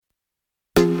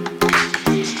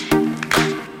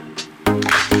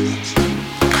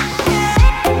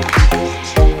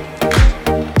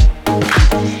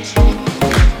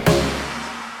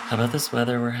this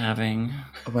weather we're having?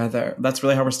 Weather. That's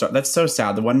really how we're starting. That's so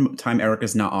sad. The one time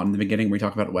Erica's not on in the beginning, we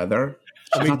talk about weather.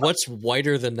 I mean, what's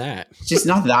whiter than that? She's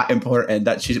not that important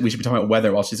that we should be talking about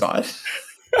weather while she's on.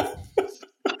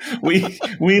 we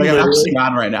I'm actually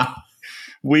mad right now.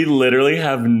 We literally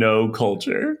have no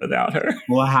culture without her.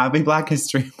 Well, happy Black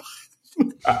History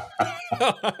Month.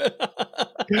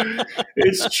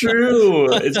 It's true.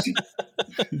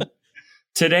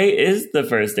 Today is the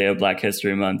first day of Black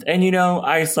History Month. And,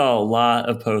 I saw a lot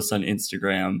of posts on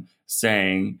Instagram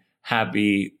saying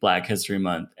happy Black History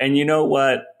Month. And you know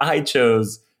what? I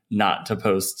chose not to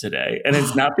post today. And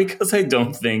it's not because I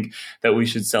don't think that we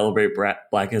should celebrate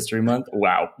Black History Month.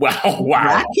 Wow.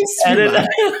 Black History Month.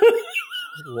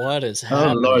 What is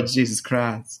happening? Oh, Lord Jesus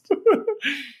Christ.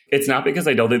 It's not because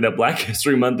I don't think that Black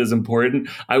History Month is important.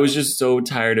 I was just so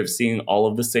tired of seeing all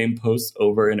of the same posts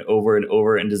over and over and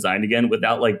over and designed again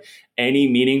without like any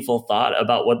meaningful thought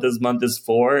about what this month is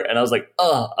for. And I was like,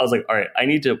 all right, I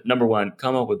need to, number one,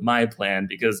 come up with my plan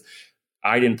because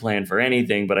I didn't plan for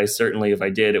anything, but I certainly, if I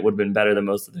did, it would have been better than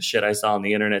most of the shit I saw on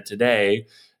the internet today.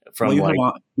 You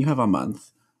have a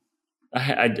month.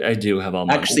 I do have all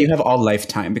month. Actually, you have all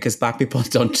lifetime because Black people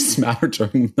don't just matter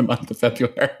during the month of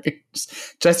February.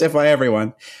 just FYI,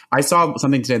 everyone. I saw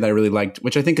something today that I really liked,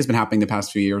 which I think has been happening the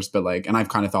past few years, but and I've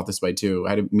kind of thought this way too.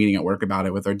 I had a meeting at work about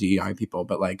it with our DEI people,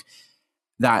 but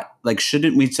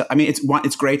shouldn't we? I mean,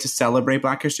 it's great to celebrate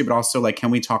Black history, but also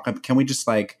can we just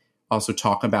also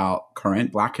talk about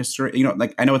current Black history?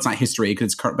 I know it's not history because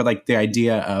it's current, but the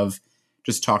idea of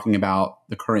just talking about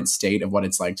the current state of what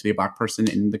it's like to be a Black person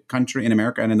in the country, in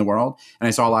America, and in the world. And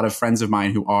I saw a lot of friends of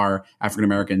mine who are African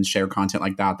Americans share content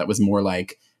like that. That was more there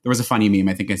was a funny meme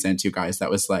I think I sent to you guys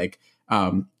that was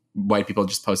white people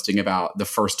just posting about the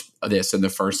first this and the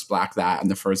first Black that and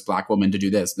the first Black woman to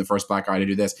do this and the first Black guy to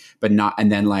do this, but not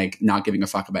giving a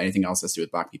fuck about anything else that's to do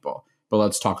with Black people. But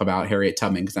let's talk about Harriet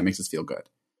Tubman because that makes us feel good.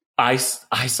 I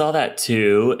saw that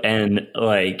too, and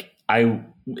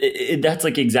that's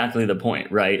exactly the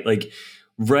point, right?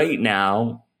 Right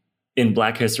now in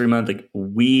Black History Month,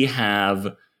 we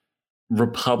have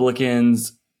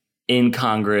Republicans in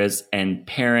Congress and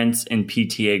parents in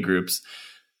PTA groups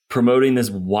promoting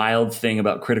this wild thing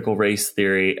about critical race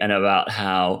theory and about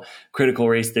how critical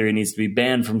race theory needs to be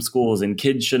banned from schools and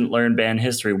kids shouldn't learn banned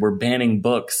history. We're banning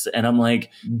books. And I'm like,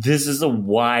 this is a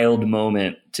wild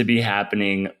moment to be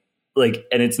happening. And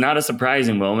it's not a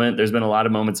surprising moment. There's been a lot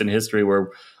of moments in history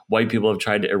where white people have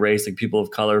tried to erase people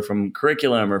of color from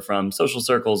curriculum or from social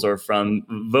circles or from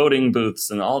voting booths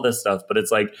and all this stuff. But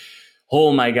it's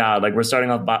oh my God, we're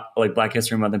starting off Black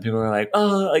History Month and people are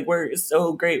we're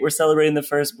so great. We're celebrating the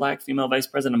first Black female vice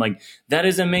president. I'm that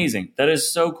is amazing. That is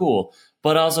so cool.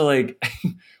 But also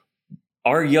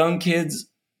our young kids,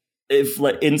 if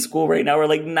in school right now,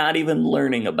 are not even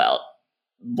learning about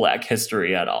Black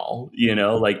history at all,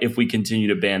 if we continue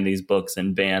to ban these books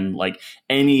and ban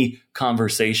any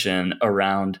conversation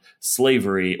around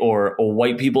slavery or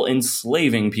white people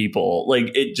enslaving people,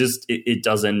 it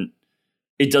doesn't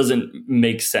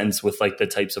make sense with the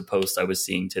types of posts I was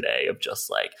seeing today of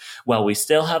just well, we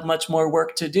still have much more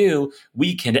work to do.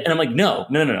 We can, and I'm no.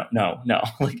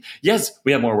 Yes,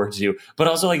 we have more work to do, but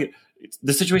also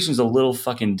the situation is a little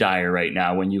fucking dire right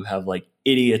now when you have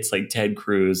idiots like Ted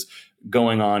Cruz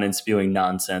going on and spewing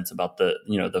nonsense about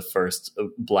the first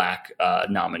Black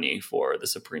nominee for the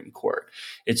Supreme Court.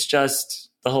 It's just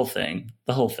the whole thing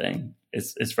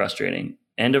is frustrating.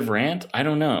 End of rant. I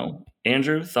don't know.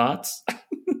 Andrew, thoughts?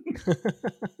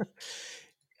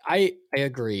 I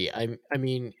agree. I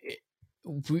mean,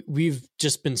 we've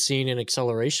just been seeing an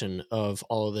acceleration of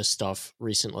all of this stuff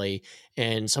recently,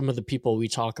 and some of the people we'll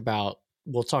talk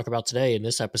about today in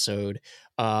this episode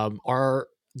are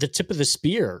the tip of the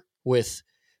spear with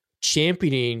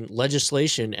championing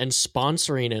legislation and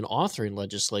sponsoring and authoring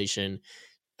legislation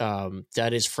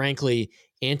that is frankly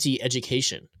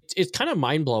anti-education. It's kind of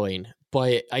mind-blowing,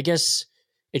 but I guess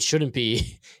it shouldn't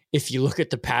be if you look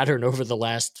at the pattern over the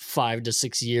last 5 to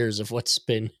 6 years of what's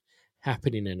been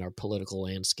happening in our political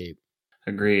landscape.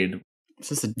 Agreed.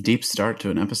 This is a deep start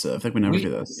to an episode. I think we never do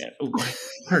this.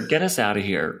 Kurt, get us out of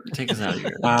here. Take us out of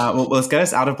here. Well, let's get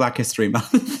us out of Black History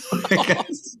Month.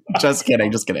 Just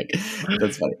kidding.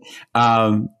 That's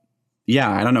funny. Yeah,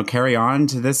 I don't know. Carry on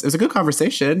to this. It was a good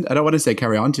conversation. I don't want to say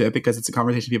carry on to it because it's a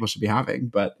conversation people should be having.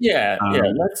 But yeah.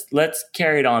 Let's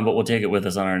carry it on, but we'll take it with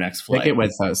us on our next flight. Take it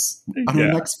with us on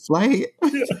our next flight.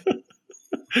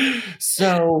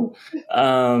 So,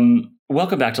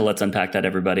 welcome back to Let's Unpack That,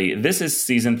 everybody. This is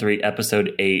Season 3,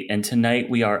 Episode 8, and tonight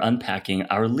we are unpacking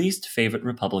our least favorite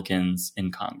Republicans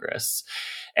in Congress.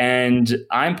 And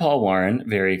I'm Paul Warren,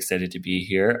 very excited to be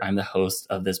here. I'm the host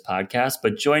of this podcast,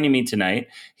 but joining me tonight,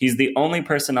 he's the only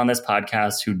person on this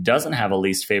podcast who doesn't have a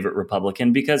least favorite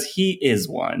Republican because he is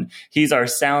one. He's our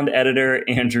sound editor,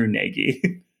 Andrew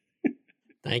Nagy.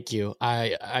 Thank you.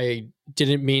 I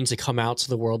didn't mean to come out to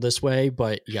the world this way,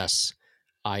 but yes,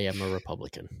 I am a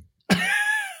Republican.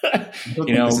 I don't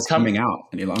think this is coming out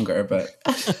any longer, but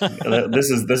this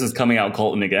is coming out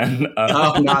Colton again.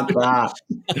 Oh, not that.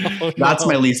 Oh, that's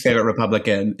my least favorite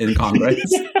Republican in Congress.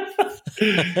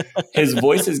 His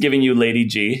voice is giving you Lady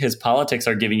G. His politics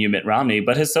are giving you Mitt Romney,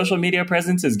 but his social media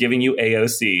presence is giving you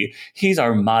AOC. He's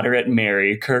our moderate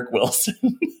Mary, Kirk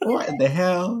Wilson. What the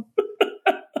hell?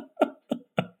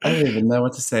 I don't even know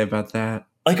what to say about that.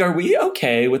 Like, are we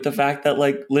okay with the fact that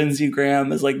like Lindsay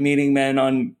Graham is like meeting men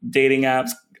on dating apps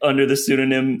under the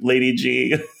pseudonym Lady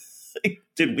G?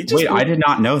 Did we just wait? I did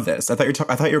not know this. I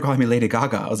thought you were calling me Lady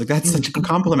Gaga. I was like, that's such a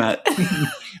compliment.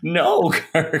 No,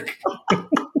 Kirk.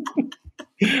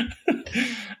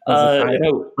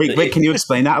 Wait, can you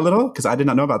explain that a little? Because I did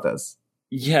not know about this.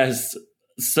 Yes.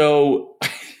 So,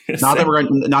 not that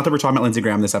we're talking about Lindsey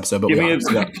Graham this episode, but give me a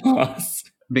quick pause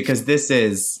because this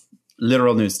is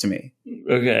literal news to me.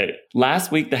 Okay.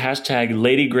 Last week, the hashtag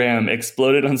Lady Graham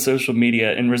exploded on social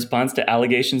media in response to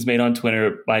allegations made on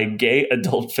Twitter by gay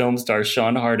adult film star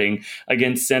Sean Harding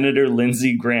against Senator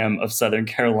Lindsey Graham of Southern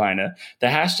Carolina. The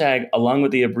hashtag, along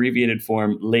with the abbreviated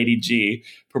form Lady G,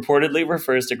 purportedly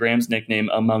refers to Graham's nickname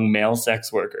among male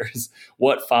sex workers.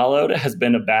 What followed has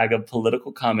been a bag of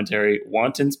political commentary,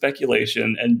 wanton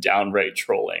speculation, and downright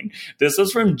trolling. This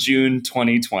was from June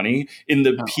 2020, in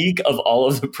the peak of all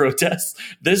of the protests.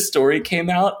 This story came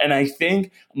out, and I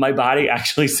think my body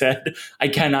actually said, I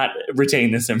cannot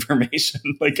retain this information.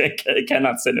 Like, it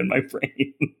cannot sit in my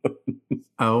brain.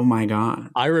 Oh my God.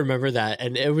 I remember that,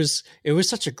 and it was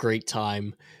such a great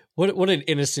time. What an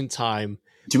innocent time.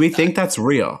 Do we think that's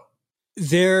real?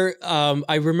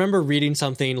 I remember reading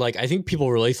something like, I think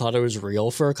people really thought it was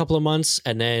real for a couple of months.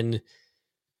 And then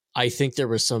I think there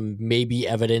was some maybe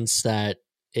evidence that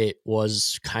it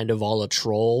was kind of all a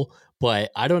troll,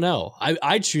 but I don't know.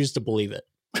 I choose to believe it.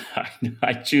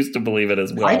 I choose to believe it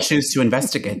as well. I choose to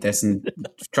investigate this and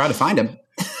try to find him.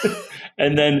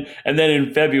 And then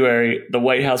in February, the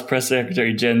White House press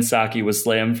secretary Jen Psaki was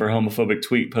slammed for a homophobic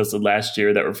tweet posted last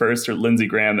year that refers to Lindsey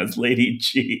Graham as Lady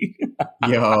G.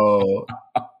 Yo.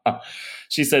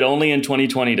 She said only in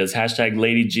 2020 does hashtag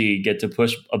Lady G get to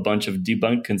push a bunch of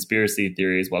debunked conspiracy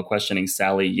theories while questioning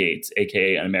Sally Yates,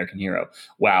 aka an American hero.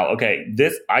 Wow. Okay.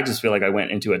 I just feel like I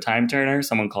went into a time turner.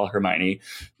 Someone call Hermione.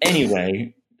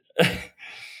 Anyway,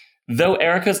 though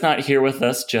Erica's not here with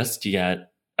us just yet,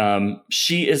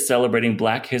 she is celebrating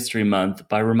Black History Month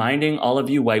by reminding all of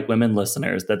you white women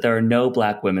listeners that there are no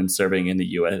Black women serving in the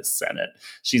U.S. Senate.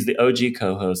 She's the OG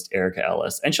co-host, Erica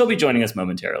Ellis, and she'll be joining us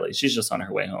momentarily. She's just on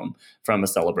her way home from a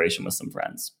celebration with some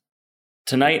friends.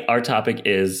 Tonight, our topic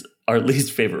is our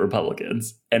least favorite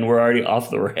Republicans, and we're already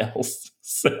off the rails.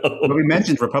 But we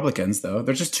mentioned Republicans, though.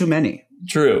 There's just too many.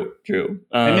 True.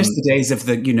 I miss the days of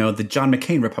the John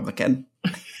McCain Republican.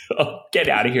 Oh, get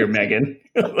out of here, Megan.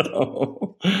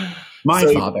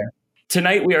 My father.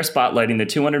 Tonight, we are spotlighting the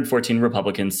 214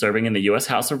 Republicans serving in the U.S.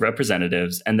 House of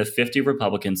Representatives and the 50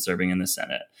 Republicans serving in the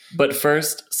Senate. But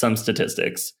first, some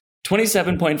statistics.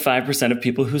 27.5% of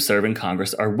people who serve in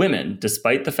Congress are women,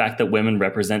 despite the fact that women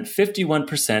represent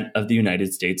 51% of the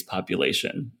United States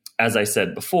population. As I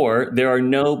said before, there are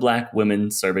no Black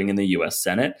women serving in the U.S.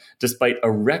 Senate, despite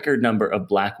a record number of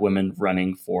Black women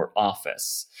running for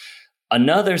office.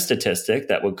 Another statistic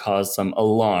that would cause some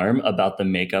alarm about the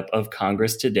makeup of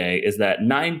Congress today is that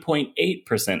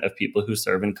 9.8% of people who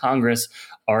serve in Congress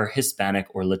are Hispanic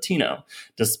or Latino,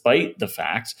 despite the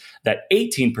fact that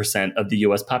 18% of the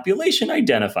U.S. population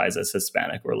identifies as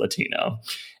Hispanic or Latino.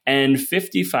 And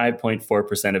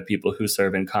 55.4% of people who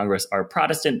serve in Congress are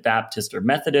Protestant, Baptist, or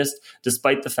Methodist,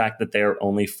 despite the fact that they are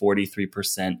only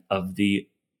 43% of the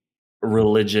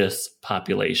religious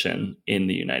population in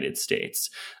the United States.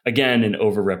 Again, an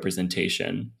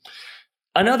overrepresentation.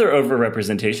 Another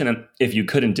overrepresentation, if you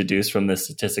couldn't deduce from the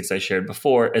statistics I shared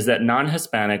before, is that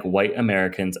non-Hispanic white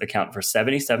Americans account for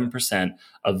 77%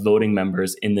 of voting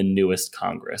members in the newest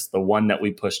Congress, the one that we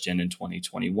pushed in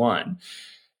 2021.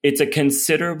 It's a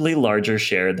considerably larger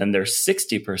share than their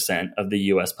 60% of the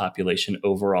U.S. population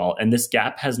overall, and this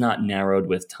gap has not narrowed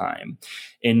with time.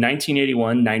 In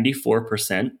 1981,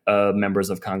 94% of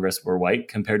members of Congress were white,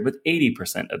 compared with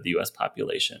 80% of the U.S.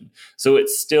 population. So it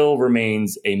still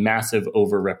remains a massive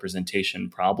overrepresentation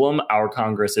problem. Our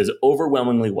Congress is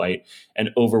overwhelmingly white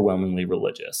and overwhelmingly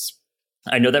religious.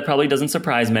 I know that probably doesn't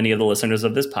surprise many of the listeners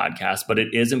of this podcast, but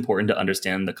it is important to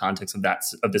understand the context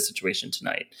of this situation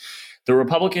tonight. The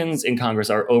Republicans in Congress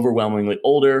are overwhelmingly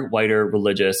older, whiter,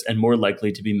 religious, and more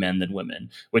likely to be men than women,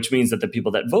 which means that the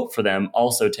people that vote for them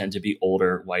also tend to be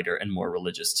older, whiter, and more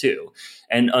religious too.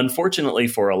 And unfortunately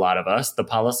for a lot of us, the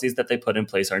policies that they put in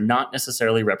place are not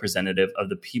necessarily representative of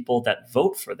the people that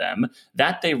vote for them,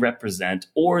 that they represent,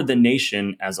 or the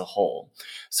nation as a whole.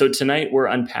 So tonight we're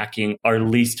unpacking our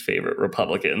least favorite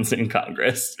Republicans in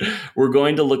Congress. We're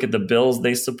going to look at the bills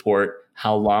they support,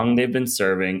 how long they've been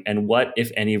serving, and what,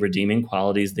 if any, redeeming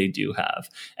qualities they do have.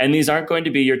 And these aren't going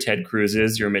to be your Ted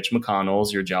Cruz's, your Mitch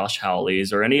McConnell's, your Josh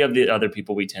Hawley's, or any of the other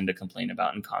people we tend to complain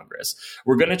about in Congress.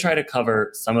 We're going to try to cover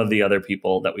some of the other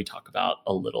people that we talk about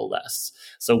a little less.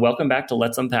 So welcome back to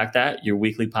Let's Unpack That, your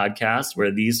weekly podcast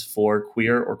where these four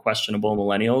queer or questionable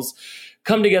millennials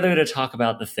come together to talk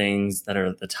about the things that are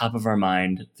at the top of our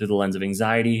mind through the lens of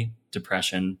anxiety,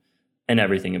 depression, and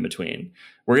everything in between.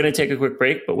 We're going to take a quick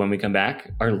break, but when we come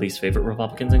back, our least favorite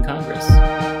Republicans in Congress.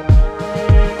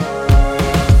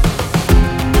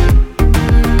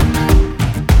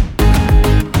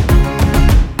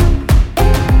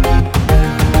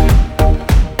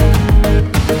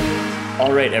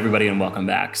 All right, everybody, and welcome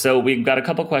back. So we've got a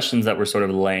couple questions that we're sort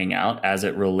of laying out as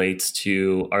it relates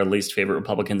to our least favorite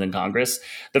Republicans in Congress.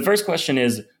 The first question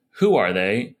is, who are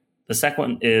they? The second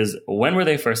one is, when were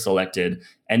they first elected?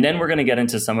 And then we're going to get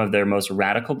into some of their most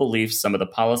radical beliefs, some of the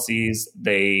policies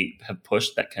they have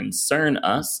pushed that concern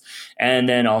us, and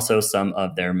then also some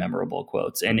of their memorable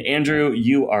quotes. And Andrew,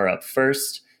 you are up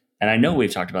first. And I know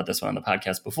we've talked about this one on the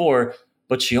podcast before,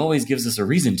 but she always gives us a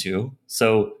reason to.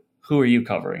 So who are you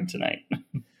covering tonight?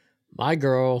 My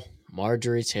girl,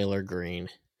 Marjorie Taylor Greene.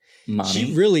 Mommy.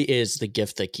 She really is the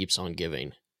gift that keeps on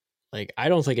giving. Like, I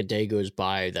don't think a day goes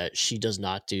by that she does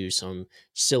not do some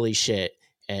silly shit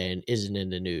and isn't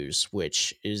in the news,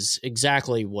 which is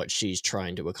exactly what she's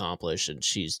trying to accomplish, and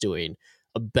she's doing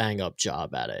a bang-up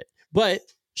job at it. But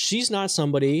she's not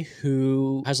somebody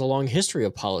who has a long history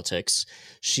of politics.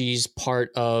 She's part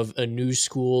of a new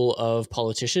school of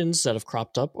politicians that have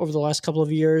cropped up over the last couple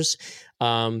of years.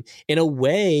 In a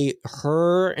way,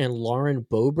 her and Lauren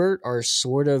Boebert are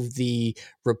sort of the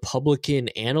Republican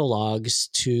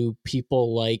analogs to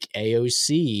people like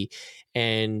AOC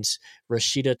and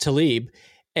Rashida Tlaib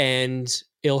and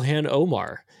Ilhan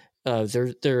Omar.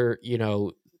 They're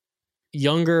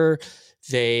younger.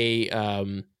 They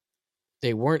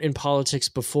weren't in politics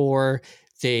before.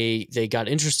 They got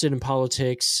interested in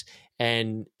politics,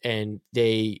 and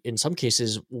they, in some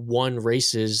cases, won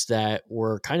races that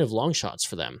were kind of long shots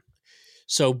for them.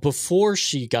 So before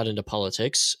she got into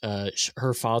politics,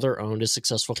 her father owned a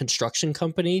successful construction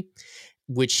company,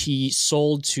 which he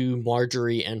sold to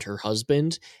Marjorie and her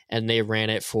husband, and they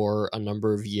ran it for a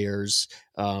number of years,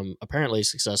 apparently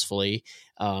successfully.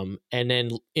 And then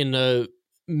in the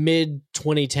mid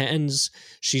 2010s,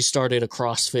 she started a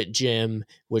CrossFit gym,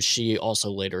 which she also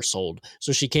later sold.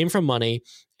 So she came from money,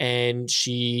 and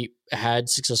she had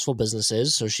successful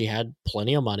businesses. So she had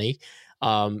plenty of money.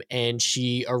 And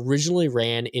she originally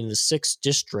ran in the 6th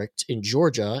district in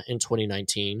Georgia in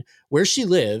 2019, where she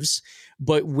lives.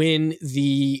 But when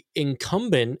the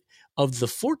incumbent of the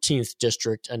 14th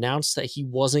district announced that he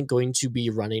wasn't going to be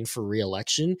running for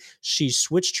re-election, she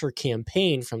switched her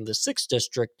campaign from the 6th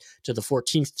district to the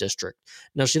 14th district.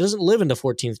 Now, she doesn't live in the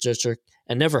 14th district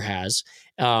and never has.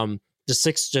 The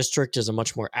 6th district is a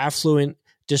much more affluent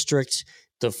district.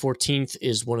 The 14th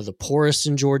is one of the poorest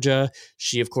in Georgia.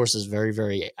 She, of course, is very,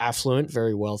 very affluent,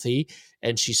 very wealthy,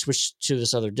 and she switched to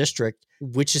this other district,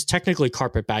 which is technically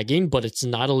carpetbagging, but it's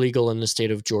not illegal in the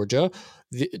state of Georgia.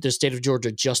 The state of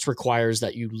Georgia just requires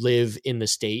that you live in the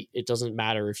state. It doesn't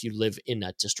matter if you live in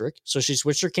that district. So she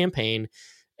switched her campaign,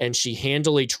 and she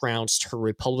handily trounced her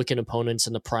Republican opponents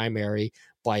in the primary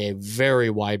by a very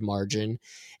wide margin.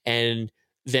 And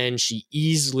then she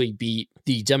easily beat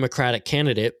the Democratic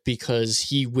candidate because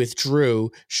he withdrew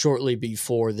shortly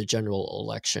before the general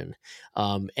election.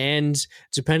 And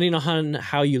depending on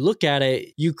how you look at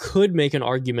it, you could make an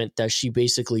argument that she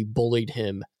basically bullied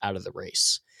him out of the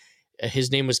race.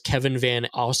 His name was Kevin Van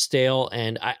Austdale,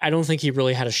 and I don't think he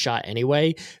really had a shot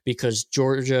anyway, because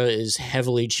Georgia is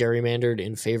heavily gerrymandered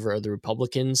in favor of the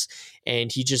Republicans,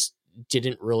 and he just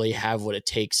didn't really have what it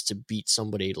takes to beat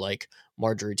somebody like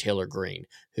Marjorie Taylor Greene,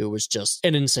 who was just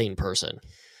an insane person.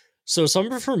 So some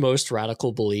of her most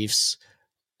radical beliefs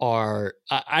are,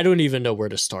 I don't even know where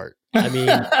to start. I mean,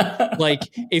 like,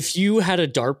 if you had a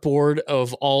dartboard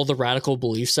of all the radical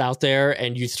beliefs out there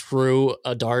and you threw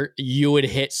a dart, you would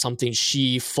hit something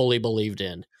she fully believed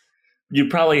in. You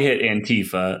probably hit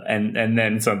Antifa and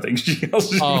then something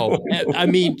else. Oh, I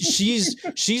mean, she's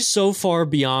so far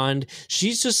beyond.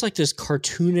 She's just like this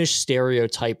cartoonish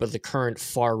stereotype of the current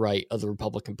far right of the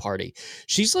Republican Party.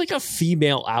 She's like a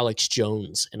female Alex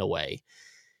Jones in a way.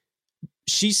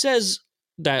 She says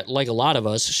that, like a lot of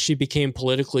us, she became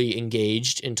politically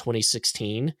engaged in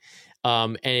 2016.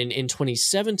 And in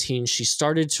 2017, she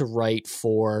started to write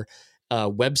for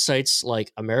websites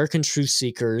like American Truth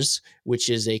Seekers, which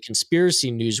is a conspiracy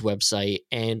news website,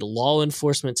 and Law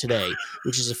Enforcement Today,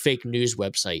 which is a fake news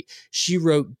website. She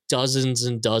wrote dozens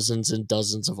and dozens and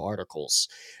dozens of articles.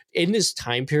 In this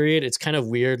time period, it's kind of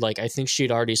weird. Like, I think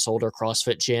she'd already sold her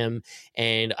CrossFit gym,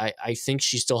 and I think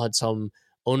she still had some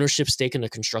ownership stake in a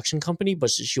construction company, but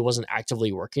she wasn't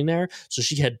actively working there. So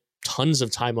she had tons of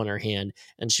time on her hand,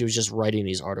 and she was just writing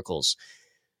these articles.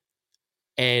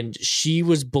 And she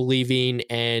was believing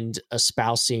and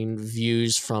espousing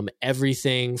views from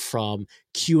everything from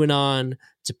QAnon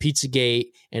to Pizzagate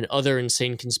and other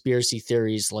insane conspiracy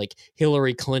theories like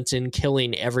Hillary Clinton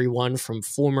killing everyone from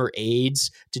former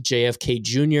aides to JFK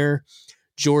Jr.,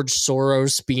 George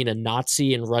Soros being a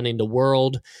Nazi and running the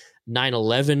world,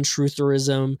 9/11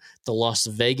 trutherism, the Las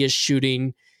Vegas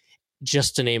shooting,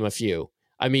 just to name a few.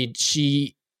 I mean,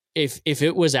 if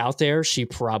it was out there, she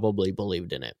probably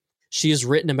believed in it. She has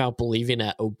written about believing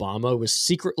that Obama was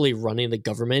secretly running the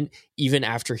government even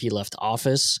after he left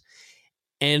office.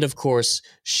 And of course,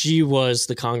 she was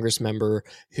the Congress member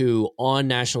who on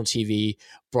national TV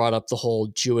brought up the whole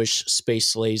Jewish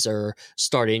space laser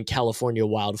starting California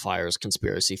wildfires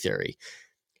conspiracy theory.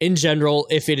 In general,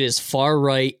 if it is far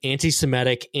right,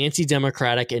 anti-Semitic,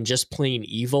 anti-democratic, and just plain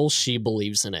evil, she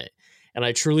believes in it. And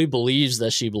I truly believe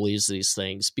that she believes these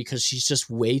things because she's just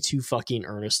way too fucking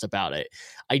earnest about it.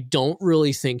 I don't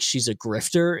really think she's a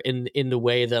grifter in the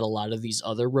way that a lot of these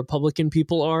other Republican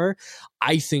people are.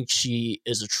 I think she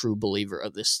is a true believer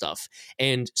of this stuff.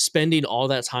 And spending all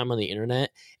that time on the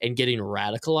internet and getting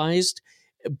radicalized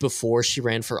before she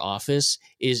ran for office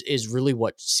is really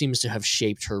what seems to have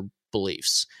shaped her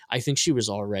beliefs. I think she was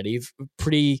already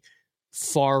pretty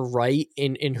far right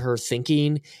in her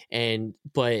thinking,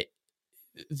 but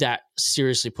that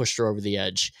seriously pushed her over the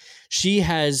edge. She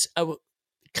has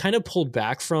kind of pulled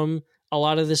back from a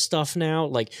lot of this stuff now.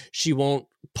 Like, she won't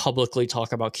publicly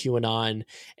talk about QAnon,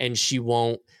 and she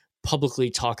won't publicly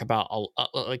talk about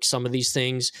like some of these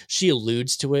things. She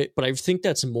alludes to it, but I think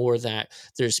that's more that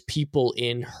there's people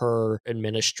in her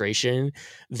administration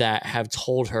that have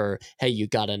told her, hey, you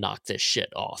got to knock this shit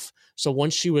off. So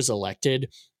once she was elected,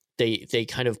 they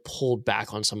kind of pulled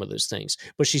back on some of those things,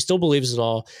 but she still believes it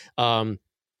all.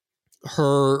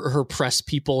 Her press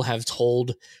people have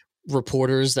told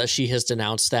reporters that she has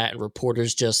denounced that, and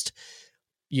reporters just,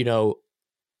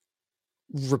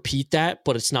 repeat that,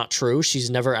 but it's not true.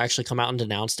 She's never actually come out and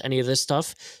denounced any of this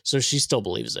stuff, so she still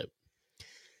believes it.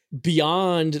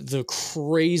 Beyond the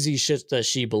crazy shit that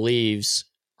she believes,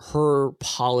 her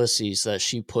policies that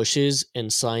she pushes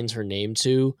and signs her name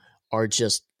to are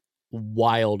just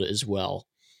wild as well.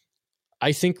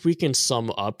 I think we can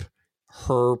sum up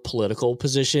her political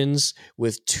positions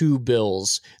with two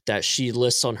bills that she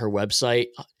lists on her website,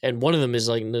 and one of them is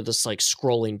like this like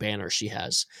scrolling banner she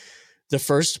has. The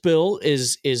first bill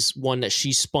is one that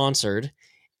she sponsored,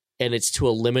 and it's to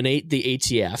eliminate the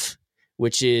ATF,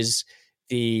 which is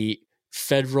the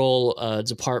federal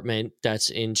department that's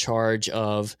in charge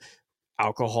of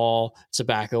alcohol,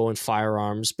 tobacco, and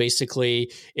firearms.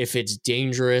 Basically, if it's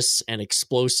dangerous and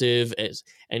explosive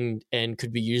and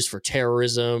could be used for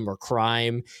terrorism or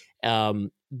crime,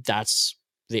 that's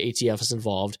the ATF is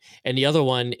involved. And the other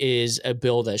one is a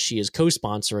bill that she is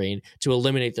co-sponsoring to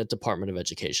eliminate the Department of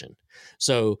Education.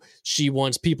 So she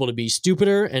wants people to be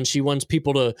stupider, and she wants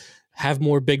people to have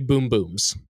more big boom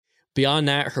booms. Beyond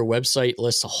that, her website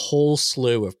lists a whole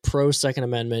slew of pro-Second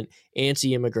Amendment,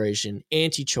 anti-immigration,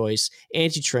 anti-choice,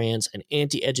 anti-trans, and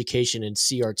anti-education and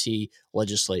CRT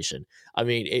legislation. I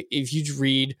mean, if you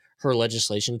read her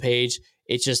legislation page,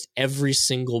 it's just every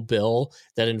single bill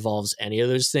that involves any of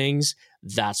those things,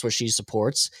 that's what she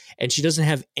supports. And she doesn't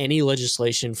have any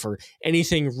legislation for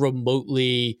anything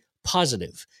remotely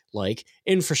positive, like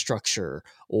infrastructure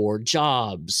or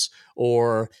jobs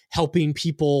or helping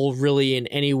people really in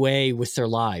any way with their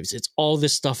lives. It's all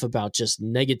this stuff about just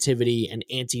negativity and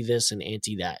anti this and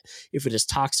anti that. If it is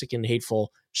toxic and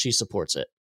hateful, she supports it.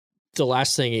 The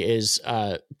last thing is,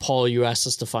 Paul, you asked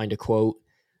us to find a quote.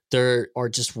 There are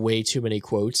just way too many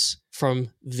quotes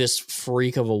from this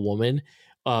freak of a woman.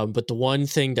 But the one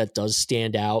thing that does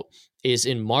stand out is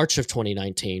in March of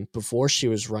 2019, before she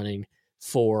was running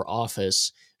for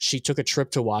office, she took a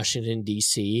trip to Washington,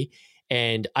 D.C.,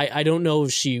 And I don't know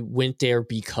if she went there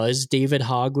because David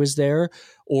Hogg was there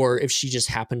or if she just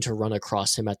happened to run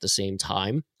across him at the same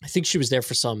time. I think she was there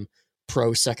for some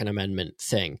pro Second Amendment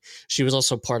thing. She was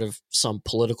also part of some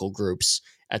political groups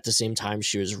at the same time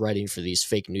she was writing for these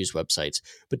fake news websites.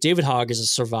 But David Hogg is a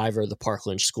survivor of the Park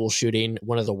Lynch school shooting,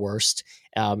 one of the worst.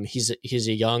 He's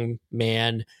a young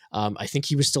man. I think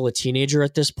he was still a teenager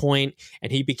at this point,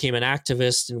 and he became an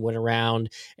activist and went around,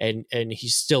 and he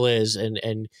still is,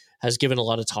 and has given a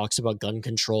lot of talks about gun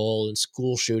control and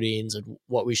school shootings and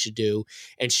what we should do.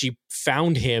 And she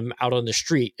found him out on the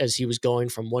street as he was going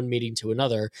from one meeting to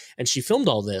another, and she filmed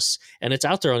all this, and it's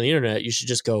out there on the internet. You should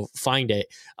just go find it.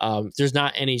 There's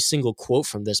not any single quote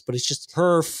from this, but it's just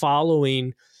her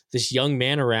following this young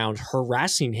man around,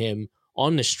 harassing him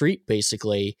on the street,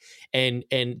 basically, and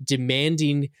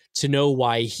demanding to know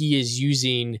why he is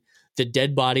using the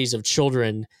dead bodies of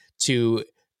children to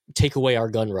take away our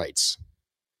gun rights.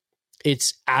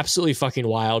 It's absolutely fucking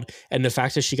wild. And the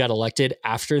fact that she got elected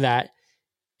after that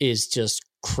is just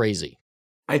crazy.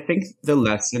 I think the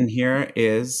lesson here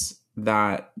is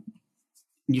that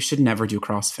you should never do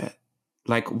CrossFit.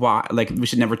 Like, why? Like, we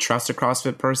should never trust a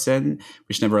CrossFit person.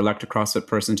 We should never elect a CrossFit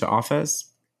person to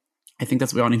office. I think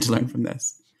that's what we all need to learn from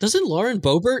this. Doesn't Lauren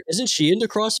Boebert, isn't she into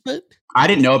CrossFit? I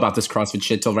didn't know about this CrossFit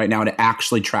shit till right now to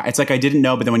actually try. It's like I didn't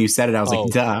know, but then when you said it, I was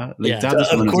like, duh. Like, Yeah. duh.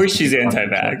 Of course she's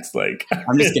anti-vax. Like,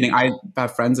 I'm just kidding. I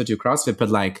have friends that do CrossFit, but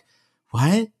like,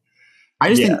 what? I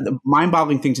just think the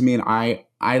mind-boggling thing to me, and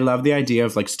I love the idea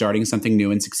of like starting something new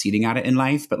and succeeding at it in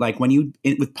life. But like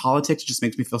with politics, it just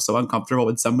makes me feel so uncomfortable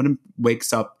when someone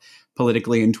wakes up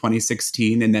politically in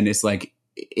 2016 and then is like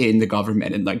in the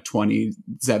government in like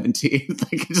 2017.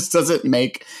 Like, it just doesn't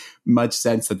make much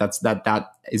sense that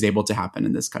is able to happen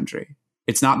in this country.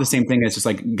 It's not the same thing as just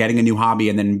like getting a new hobby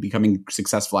and then becoming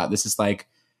successful at. This is like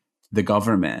the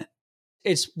government.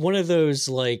 It's one of those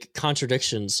like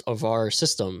contradictions of our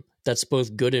system that's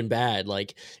both good and bad.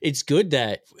 Like, it's good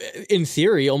that in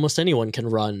theory almost anyone can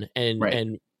run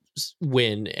and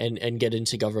win and get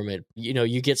into government. You know,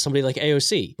 you get somebody like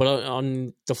AOC, but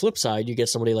on the flip side, you get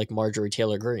somebody like Marjorie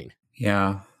Taylor Greene.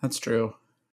 Yeah, that's true.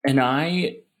 And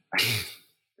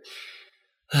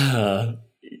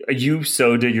you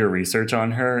so did your research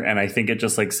on her, and I think it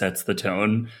just like sets the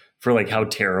tone for like how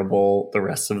terrible the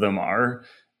rest of them are,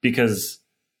 because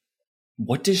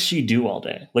what does she do all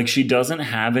day? Like, she doesn't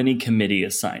have any committee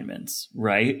assignments,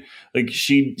 right? Like,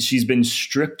 she's been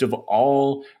stripped of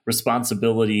all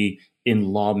responsibility in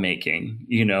lawmaking.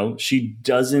 You know, she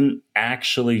doesn't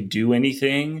actually do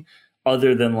anything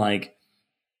other than like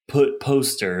put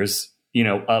posters, you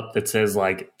know, up that says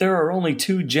like, there are only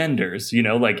two genders, you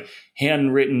know, like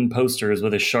handwritten posters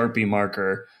with a Sharpie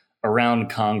marker around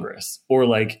Congress. Or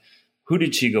like, who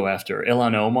did she go after?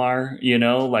 Ilhan Omar, you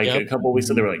know, like a couple of weeks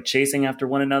ago, they were like chasing after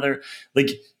one another. Like,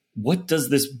 what does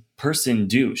this person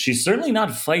do? She's certainly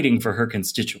not fighting for her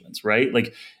constituents, right?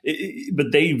 Like,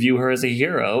 but they view her as a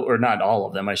hero, or not all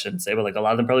of them, I shouldn't say, but like a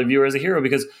lot of them probably view her as a hero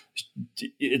because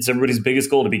it's everybody's biggest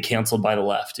goal to be canceled by the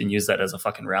left and use that as a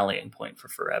fucking rallying point for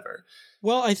forever.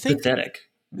 Well, I think pathetic.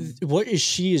 What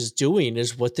she is doing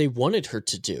is what they wanted her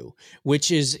to do,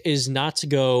 which is not to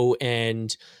go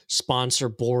and sponsor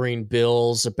boring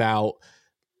bills about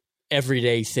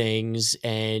everyday things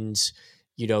and,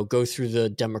 you know, go through the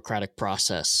democratic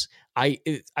process. I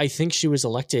think she was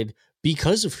elected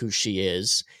because of who she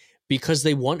is, because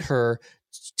they want her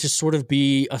to sort of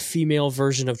be a female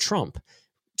version of Trump.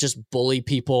 Just bully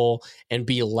people and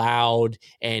be loud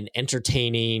and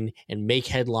entertaining and make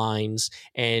headlines.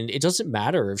 And it doesn't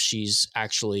matter if she's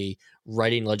actually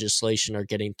writing legislation or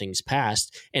getting things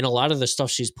passed. And a lot of the stuff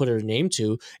she's put her name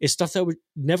to is stuff that would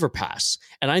never pass.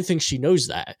 And I think she knows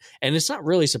that. And it's not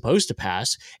really supposed to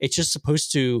pass. It's just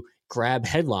supposed to grab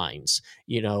headlines.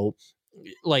 You know,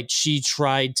 like she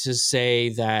tried to say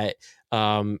that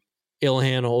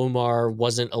Ilhan Omar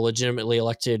wasn't a legitimately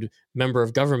elected member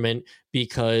of government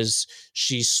because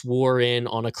she swore in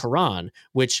on a Quran,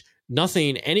 which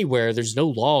nothing anywhere, there's no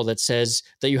law that says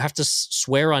that you have to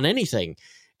swear on anything.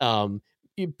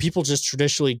 People just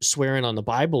traditionally swear in on the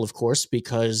Bible, of course,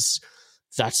 because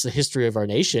that's the history of our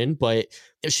nation. But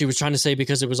she was trying to say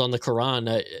because it was on the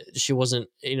Quran, she wasn't,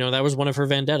 you know, that was one of her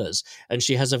vendettas. And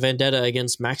she has a vendetta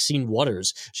against Maxine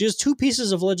Waters. She has two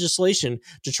pieces of legislation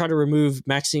to try to remove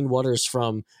Maxine Waters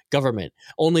from government,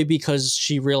 only because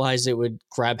she realized it would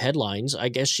grab headlines. I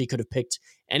guess she could have picked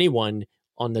anyone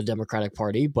on the Democratic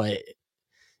Party, but,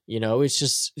 you know, it's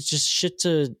just shit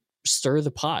to stir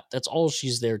the pot. That's all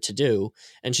she's there to do.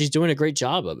 And she's doing a great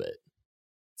job of it.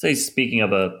 Say, speaking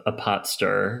of a pot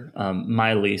stir,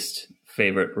 my least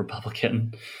favorite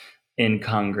Republican, in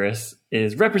Congress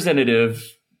is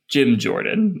Representative Jim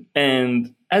Jordan.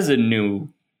 And as a new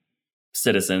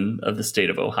citizen of the state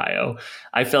of Ohio,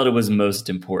 I felt it was most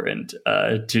important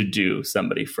to do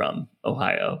somebody from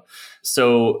Ohio.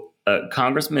 So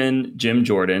Congressman Jim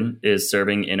Jordan is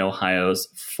serving in Ohio's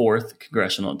 4th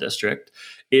congressional district.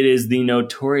 It is the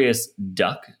notorious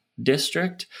duck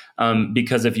district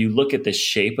because if you look at the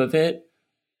shape of it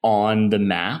on the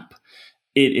map,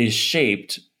 it is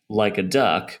shaped like a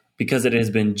duck because it has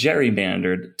been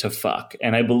gerrymandered to fuck.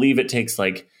 And I believe it takes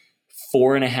like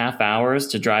 4.5 hours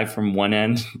to drive from one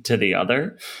end to the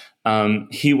other.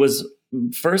 He was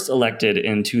first elected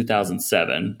in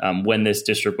 2007 when this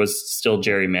district was still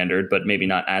gerrymandered, but maybe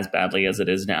not as badly as it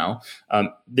is now.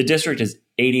 The district is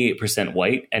 88%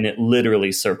 white, and it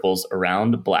literally circles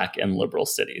around Black and liberal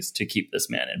cities to keep this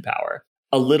man in power.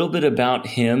 A little bit about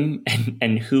him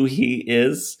and who he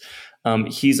is.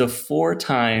 He's a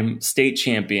 4-time state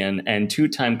champion and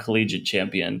 2-time collegiate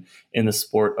champion in the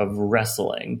sport of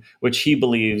wrestling, which he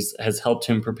believes has helped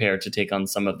him prepare to take on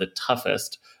some of the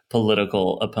toughest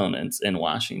political opponents in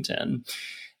Washington.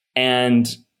 And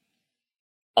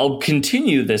I'll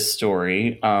continue this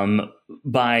story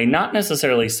by not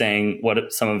necessarily saying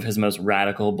what some of his most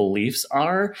radical beliefs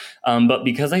are, but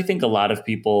because I think a lot of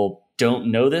people don't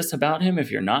know this about him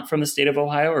if you're not from the state of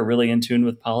Ohio or really in tune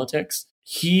with politics.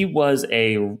 He was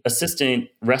a assistant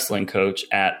wrestling coach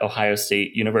at Ohio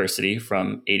State University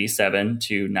from 87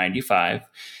 to 95.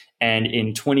 And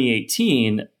in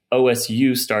 2018,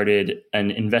 OSU started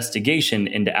an investigation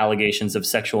into allegations of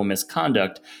sexual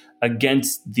misconduct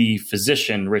against the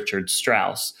physician Richard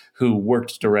Strauss, who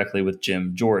worked directly with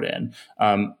Jim Jordan.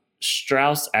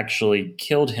 Strauss actually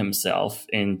killed himself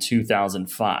in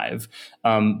 2005.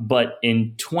 But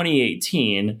in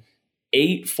 2018,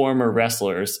 8 former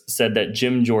wrestlers said that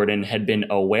Jim Jordan had been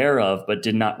aware of but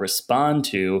did not respond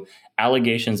to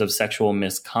allegations of sexual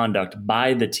misconduct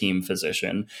by the team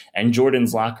physician. And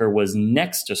Jordan's locker was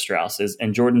next to Strauss's,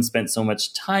 and Jordan spent so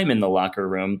much time in the locker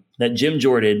room that Jim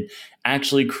Jordan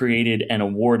actually created and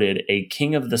awarded a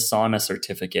King of the Sauna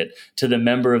certificate to the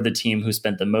member of the team who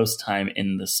spent the most time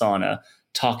in the sauna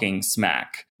talking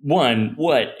smack. One,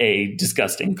 what a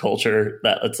disgusting culture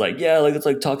that it's like, yeah, like let's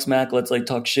like talk smack, let's like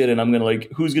talk shit, and I'm gonna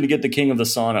like, who's gonna get the King of the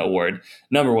Sauna award?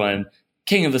 Number one,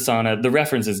 King of the Sauna, the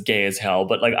reference is gay as hell,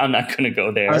 but like I'm not gonna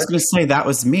go there. I was gonna say that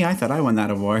was me. I thought I won that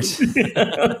award.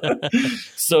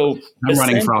 So I'm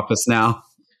running for office now.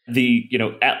 The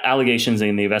allegations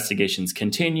and the investigations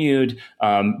continued.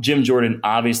 Jim Jordan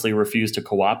obviously refused to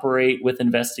cooperate with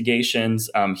investigations.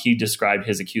 He described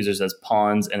his accusers as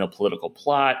pawns in a political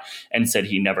plot and said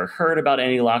he never heard about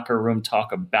any locker room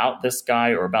talk about this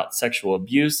guy or about sexual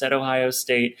abuse at Ohio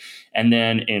State. And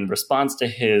then in response to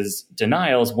his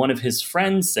denials, one of his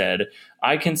friends said,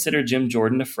 I consider Jim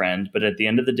Jordan a friend, but at the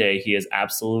end of the day, he is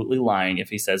absolutely lying if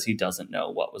he says he doesn't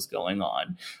know what was going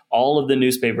on. All of the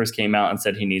newspapers came out and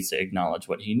said he needs to acknowledge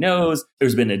what he knows.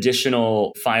 There's been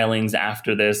additional filings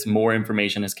after this. More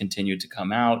information has continued to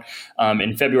come out.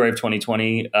 In February of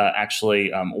 2020,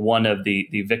 one of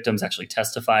the victims actually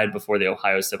testified before the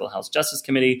Ohio Civil House Justice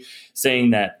Committee, saying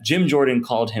that Jim Jordan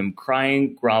called him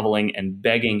crying, groveling, and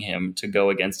begging him to go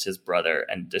against his brother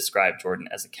and described Jordan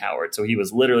as a coward. So he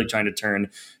was literally trying to turn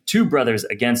 2 brothers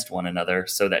against one another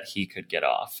so that he could get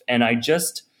off. And I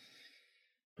just,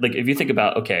 like, if you think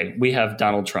about, okay, we have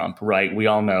Donald Trump, right? We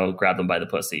all know, grab them by the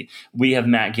pussy. We have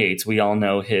Matt Gaetz. We all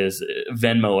know his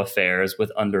Venmo affairs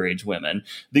with underage women.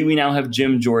 Then we now have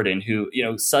Jim Jordan, who,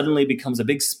 suddenly becomes a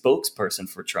big spokesperson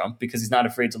for Trump because he's not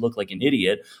afraid to look like an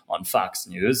idiot on Fox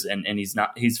News. And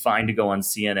he's fine to go on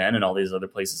CNN and all these other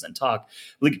places and talk.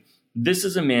 Like, this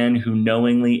is a man who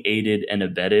knowingly aided and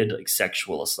abetted like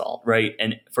sexual assault, right?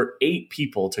 And for 8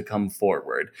 people to come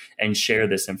forward and share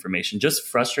this information just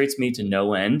frustrates me to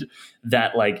no end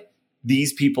that like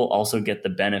these people also get the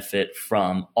benefit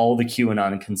from all the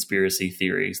QAnon conspiracy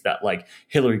theories that like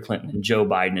Hillary Clinton and Joe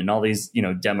Biden and all these,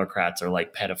 Democrats are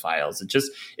like pedophiles.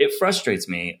 It frustrates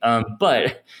me.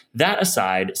 But that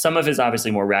aside, some of his obviously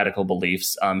more radical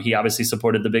beliefs, he obviously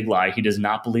supported the big lie. He does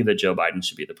not believe that Joe Biden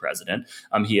should be the president.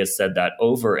 He has said that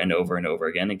over and over and over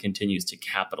again and continues to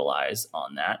capitalize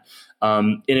on that.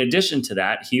 In addition to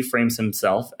that, he frames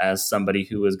himself as somebody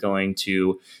who is going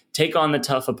to take on the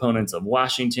tough opponents of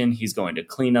Washington. He's going to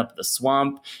clean up the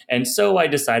swamp. And so I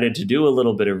decided to do a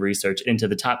little bit of research into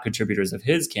the top contributors of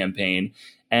his campaign.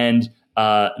 And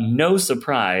No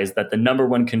surprise that the number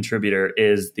one contributor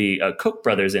is the Koch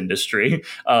brothers industry,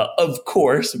 of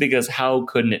course, because how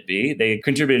couldn't it be? They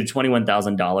contributed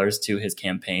 $21,000 to his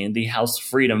campaign. The House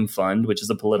Freedom Fund, which is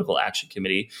a political action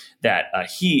committee that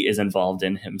he is involved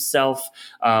in himself.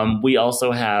 We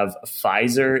also have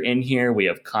Pfizer in here. We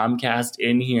have Comcast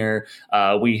in here.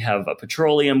 We have a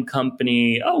petroleum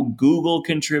company. Google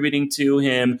contributing to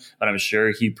him, but I'm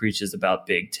sure he preaches about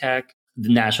big tech. The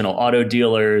national auto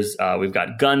dealers, we've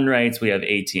got gun rights, we have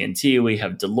AT&T, we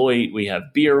have Deloitte, we have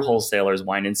beer wholesalers,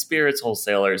 wine and spirits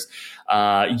wholesalers,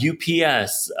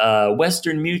 UPS,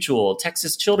 Western Mutual,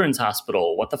 Texas Children's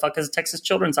Hospital. What the fuck is Texas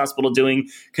Children's Hospital doing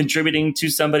contributing to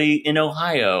somebody in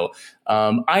Ohio?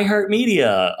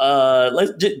 iHeartMedia,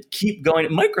 let's just keep going.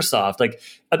 Microsoft, like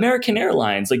American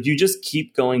Airlines, like you just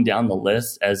keep going down the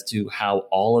list as to how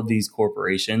all of these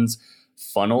corporations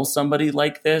funnel somebody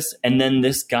like this. And then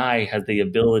this guy has the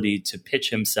ability to pitch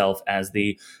himself as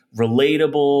the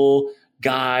relatable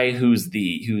guy who's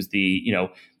the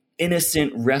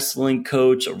innocent wrestling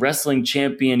coach, a wrestling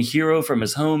champion, hero from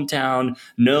his hometown,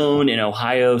 known in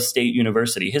Ohio State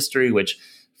University history, which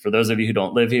for those of you who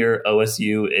don't live here,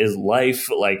 OSU is life.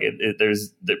 Like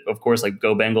there's of course, like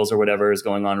Go Bengals or whatever is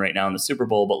going on right now in the Super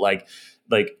Bowl, but like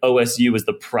OSU is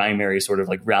the primary sort of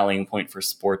like rallying point for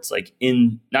sports, like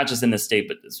in not just in the state,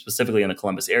 but specifically in the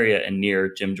Columbus area and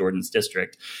near Jim Jordan's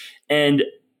district. And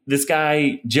this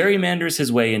guy gerrymanders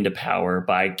his way into power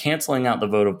by canceling out the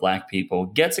vote of Black people,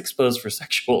 gets exposed for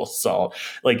sexual assault,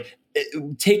 like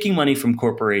taking money from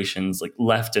corporations like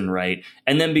left and right,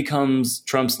 and then becomes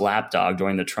Trump's lapdog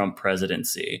during the Trump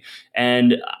presidency.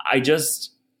 And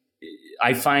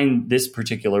I find this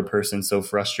particular person so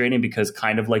frustrating because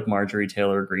kind of like Marjorie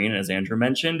Taylor Greene, as Andrew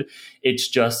mentioned, it's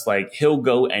just like he'll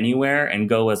go anywhere and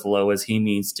go as low as he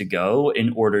needs to go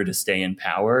in order to stay in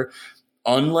power.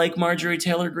 Unlike Marjorie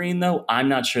Taylor Greene, though, I'm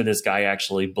not sure this guy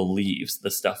actually believes the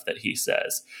stuff that he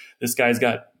says. This guy's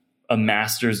got a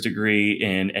master's degree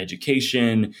in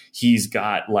education. He's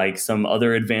got like some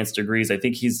other advanced degrees. I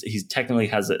think he's technically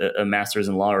has a master's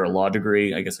in law or a law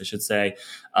degree, I guess I should say.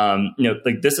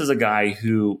 Like this is a guy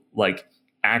who like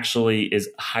actually is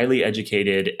highly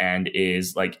educated and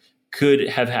is like could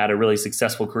have had a really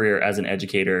successful career as an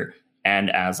educator and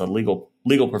as a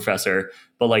legal professor,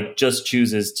 but like just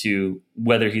chooses to,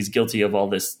 whether he's guilty of all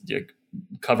this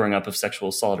covering up of sexual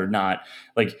assault or not,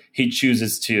 like he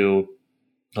chooses to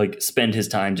like spend his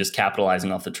time just capitalizing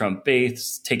off the Trump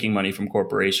base, taking money from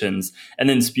corporations, and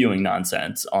then spewing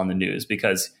nonsense on the news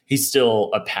because he's still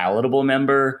a palatable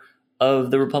member of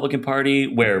the Republican Party,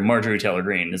 where Marjorie Taylor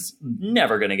Greene is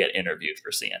never going to get interviewed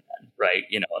for CNN, right?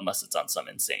 Unless it's on some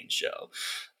insane show.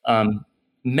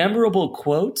 Memorable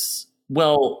quotes.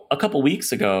 Well, a couple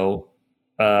weeks ago,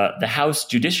 the House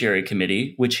Judiciary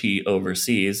Committee, which he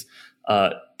oversees,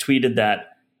 tweeted that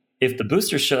if the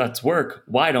booster shots work,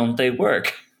 why don't they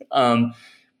work?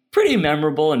 Pretty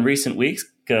memorable in recent weeks,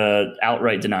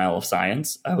 outright denial of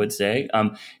science, I would say.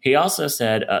 He also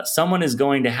said, someone is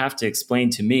going to have to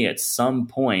explain to me at some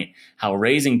point how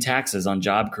raising taxes on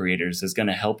job creators is going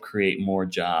to help create more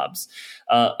jobs.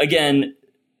 Again,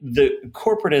 the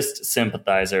corporatist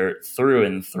sympathizer through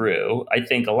and through. I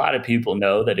think a lot of people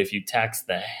know that if you tax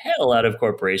the hell out of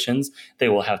corporations, they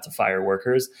will have to fire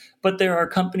workers. But there are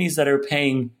companies that are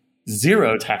paying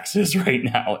zero taxes right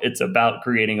now. It's about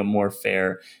creating a more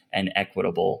fair and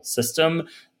equitable system.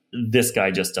 This guy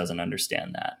just doesn't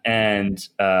understand that. And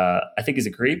I think he's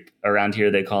a creep. Around here,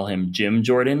 they call him Jim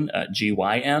Jordan,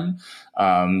 GYM,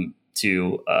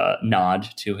 to nod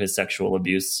to his sexual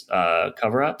abuse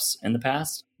cover-ups in the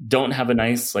past. Don't have a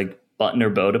nice like button or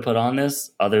bow to put on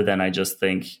this, other than I just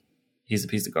think he's a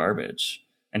piece of garbage.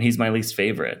 And he's my least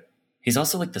favorite. He's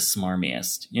also like the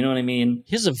smarmiest. You know what I mean?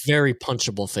 He has a very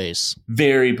punchable face.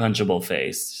 Very punchable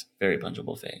face. Very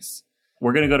punchable face.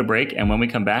 We're going to go to break. And when we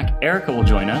come back, Erica will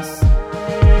join us.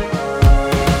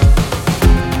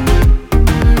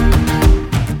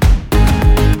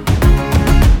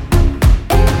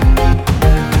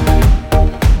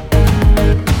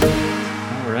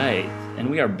 All right. And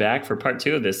we are back for part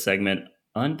 2 of this segment,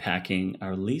 unpacking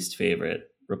our least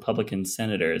favorite Republican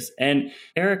senators. And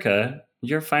Erica,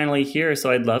 you're finally here,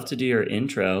 so I'd love to do your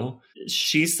intro.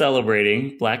 She's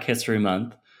celebrating Black History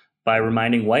Month by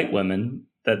reminding white women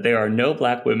that there are no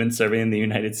Black women serving in the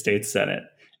United States Senate,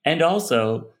 and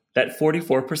also that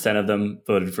 44% of them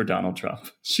voted for Donald Trump.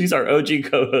 She's our OG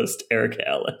co-host, Erica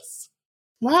Ellis.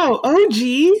 Wow, OG?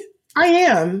 I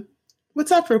am.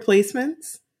 What's up,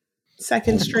 replacements?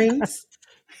 Second strings?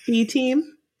 B-team?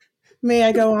 May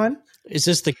I go on? Is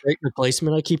this the great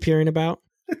replacement I keep hearing about?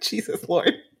 Jesus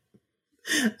Lord.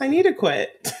 I need to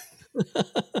quit.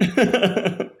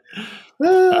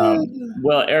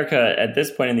 Well, Erica, at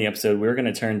this point in the episode, we're going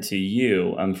to turn to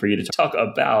you for you to talk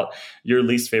about your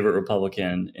least favorite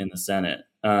Republican in the Senate.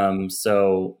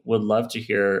 So would love to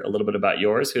hear a little bit about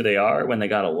yours, who they are, when they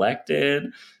got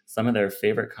elected, some of their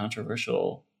favorite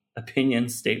controversial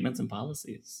opinions, statements, and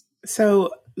policies. So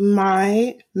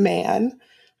my man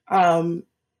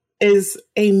is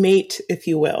a mate, if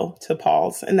you will, to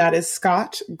Paul's, and that is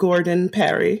Scott Gordon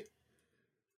Perry.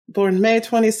 Born May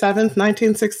 27th,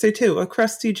 1962, a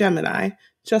crusty Gemini,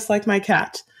 just like my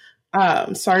cat.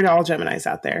 Sorry to all Geminis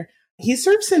out there. He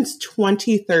served since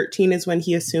 2013 is when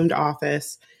he assumed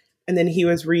office, and then he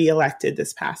was reelected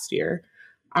this past year.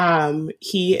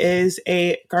 He is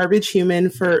a garbage human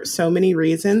for so many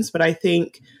reasons, but I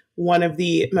think one of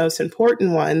the most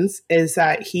important ones is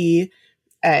that he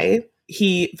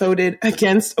voted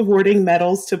against awarding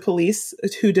medals to police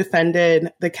who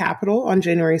defended the Capitol on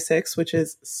January 6th, which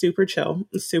is super chill,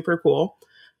 super cool.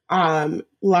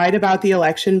 Lied about the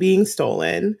election being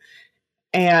stolen.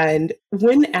 And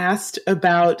when asked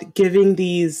about giving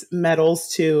these medals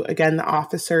to, again, the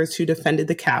officers who defended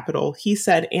the Capitol, he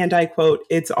said, and I quote,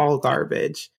 "It's all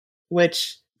garbage,"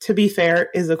 which, to be fair,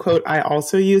 is a quote I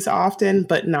also use often,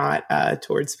 but not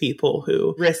towards people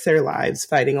who risk their lives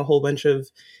fighting a whole bunch of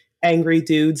angry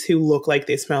dudes who look like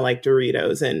they smell like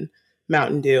Doritos and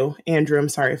Mountain Dew. Andrew, I'm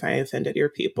sorry if I offended your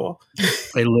people.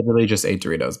 I literally just ate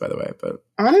Doritos, by the way. But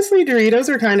honestly, Doritos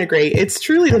are kind of great. It's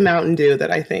truly the Mountain Dew that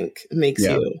I think makes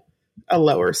you a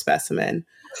lower specimen.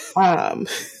 But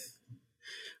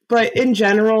in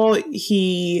general,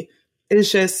 he is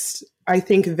just, I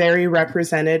think, very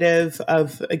representative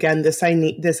of, again, this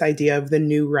idea of the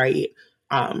new right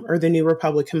or the new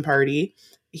Republican Party.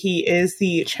 He is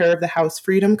the chair of the House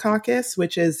Freedom Caucus,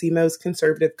 which is the most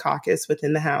conservative caucus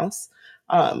within the House.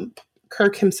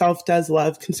 Kirk himself does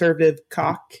love conservative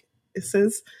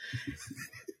caucuses.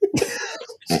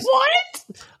 What?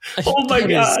 Oh my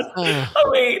God.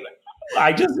 Oh, wait.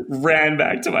 I just ran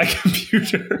back to my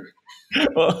computer.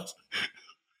 Well,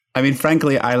 I mean,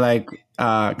 frankly, I like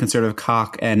conservative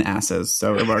cock and asses.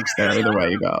 So it works there either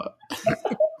way you go.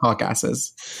 Cock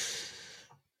asses.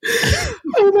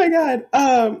 Oh my God.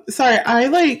 Sorry,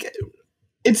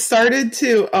 it started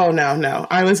to, no.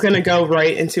 I was going to go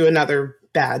right into another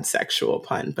bad sexual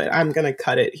pun, but I'm going to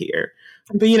cut it here.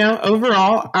 But,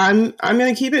 overall, I'm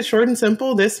going to keep it short and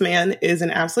simple. This man is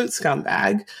an absolute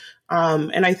scumbag.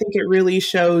 And I think it really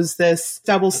shows this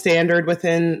double standard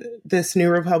within this new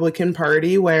Republican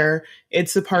Party where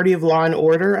it's the party of law and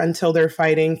order until they're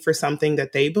fighting for something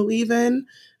that they believe in.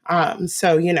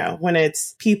 So, when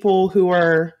it's people who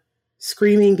are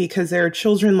screaming because there are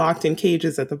children locked in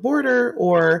cages at the border,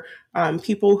 or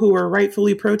people who are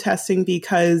rightfully protesting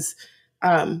because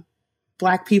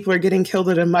Black people are getting killed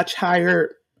at a much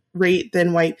higher rate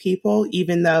than white people,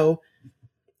 even though,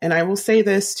 and I will say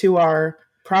this to our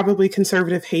probably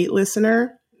conservative hate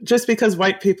listener, just because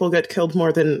white people get killed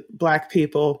more than Black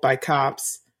people by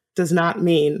cops does not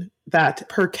mean that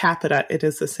per capita it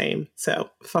is the same. So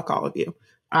fuck all of you.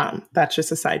 That's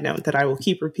just a side note that I will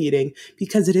keep repeating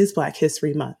because it is Black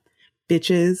History Month.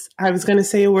 Bitches. I was going to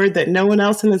say a word that no one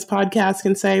else in this podcast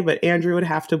can say, but Andrew would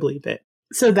have to bleep it.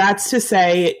 So that's to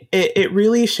say it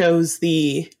really shows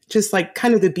just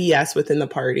kind of the BS within the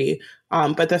party.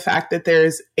 But the fact that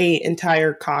there's an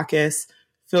entire caucus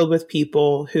filled with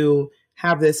people who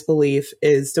have this belief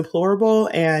is deplorable.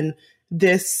 And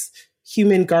this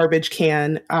human garbage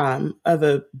can of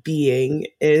a being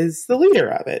is the leader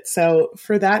of it. So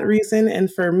for that reason and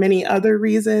for many other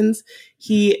reasons,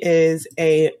 he is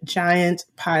a giant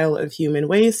pile of human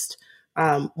waste,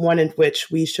 one in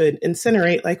which we should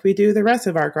incinerate like we do the rest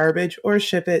of our garbage or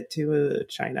ship it to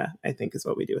China, I think is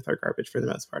what we do with our garbage for the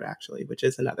most part, actually, which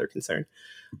is another concern.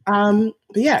 But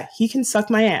yeah, he can suck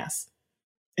my ass.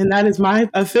 And that is my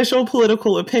official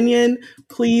political opinion.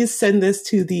 Please send this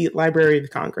to the Library of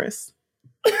Congress.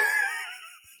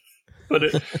 Put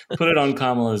it on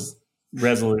Kamala's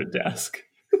resolute desk.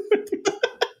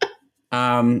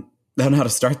 I don't know how to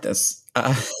start this.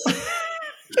 I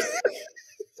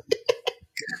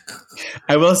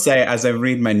will say, as I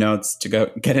read my notes to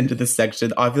go get into this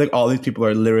section, I feel like all these people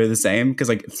are literally the same because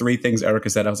 3 things Erica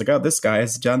said, I was like, oh, this guy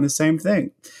has done the same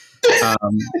thing. So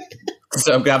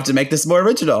I'm going to have to make this more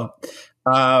original.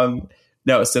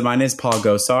 No, so mine is Paul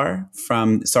Gosar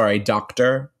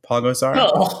Dr. Paul Gosar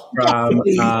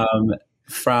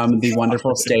from the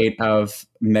wonderful state of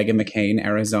Meghan McCain,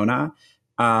 Arizona.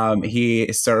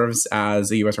 He serves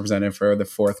as a U.S. representative for the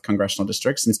 4th Congressional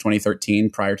District since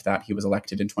 2013. Prior to that, he was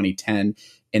elected in 2010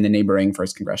 in the neighboring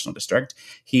 1st Congressional District.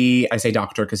 I say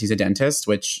doctor because he's a dentist,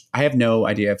 which I have no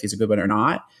idea if he's a good one or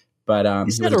not. But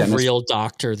he's not a real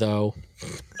doctor, though.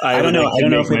 I don't know. I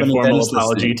don't know if we have any formal dentists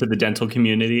apology listening to the dental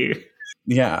community.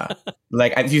 Yeah.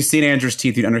 Like, if you've seen Andrew's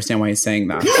teeth, you'd understand why he's saying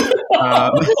that.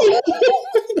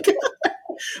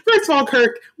 First of all,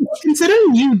 Kirk,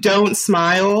 considering you don't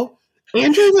smile,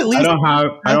 Andrew's at least...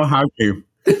 I don't have to.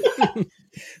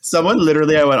 Someone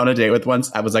literally I went on a date with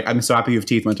once, I was like, I'm so happy you have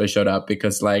teeth once I showed up,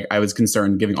 because like I was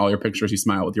concerned giving all your pictures you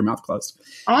smile with your mouth closed.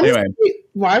 Honestly, anyway.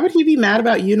 Why would he be mad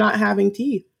about you not having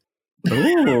teeth?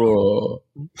 Ooh.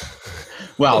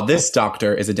 Well, this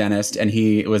doctor is a dentist, and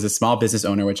he was a small business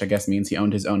owner, which I guess means he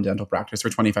owned his own dental practice for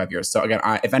 25 years. So again,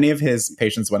 if any of his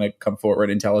patients want to come forward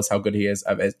and tell us how good he is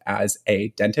as a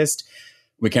dentist,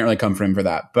 we can't really come for him for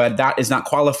that. But that does not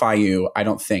qualify you, I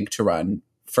don't think, to run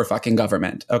for fucking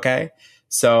government. Okay.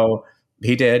 So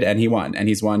he did, and he won, and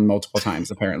he's won multiple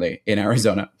times apparently in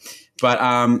Arizona. But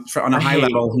on a high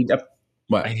level,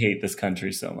 what? I hate this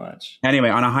country so much. Anyway,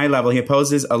 on a high level, he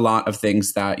opposes a lot of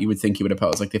things that you would think he would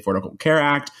oppose, like the Affordable Care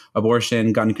Act,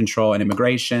 abortion, gun control, and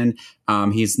immigration.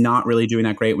 He's not really doing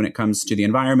that great when it comes to the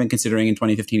environment, considering in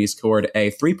 2015 he scored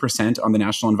a 3% on the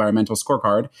National Environmental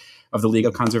Scorecard of the League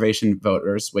of Conservation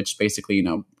Voters, which basically,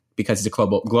 because he's a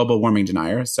global warming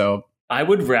denier. So I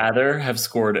would rather have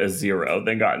scored a 0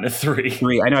 than gotten a 3.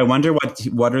 3. I know. I wonder what's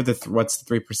the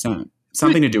 3%?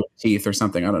 Something to do with teeth or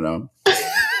something. I don't know.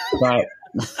 But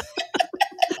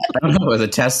I don't know if it was a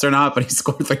test or not, but he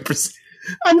scored 3%.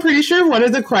 I'm pretty sure one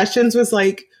of the questions was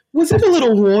like, was it a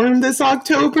little warm this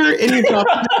October? And he thought,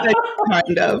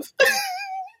 kind of.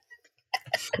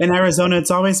 In Arizona,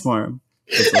 it's always warm.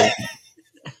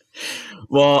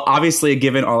 Well, obviously,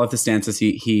 given all of the stances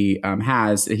he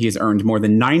has earned more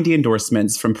than 90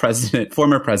 endorsements from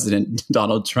former President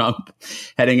Donald Trump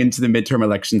heading into the midterm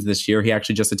elections this year. He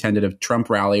actually just attended a Trump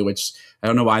rally, which I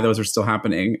don't know why those are still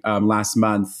happening, last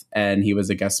month. And he was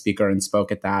a guest speaker and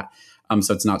spoke at that.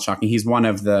 So it's not shocking. He's one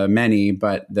of the many,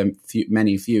 but the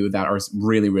few that are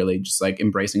really, really just like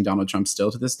embracing Donald Trump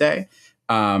still to this day,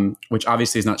 which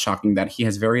obviously is not shocking that he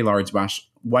has very large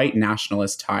white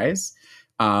nationalist ties.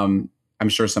 I'm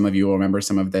sure some of you will remember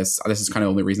some of this. This is kind of the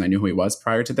only reason I knew who he was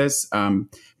prior to this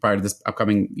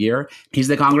upcoming year. He's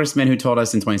the congressman who told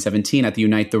us in 2017 at the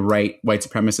Unite the Right white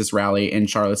supremacist rally in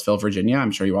Charlottesville, Virginia,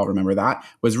 I'm sure you all remember that,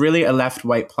 was really a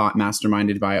left-white plot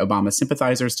masterminded by Obama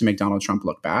sympathizers to make Donald Trump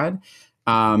look bad.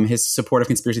 His support of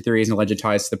conspiracy theories and alleged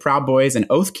ties to the Proud Boys and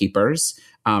Oath Keepers,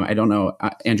 I don't know,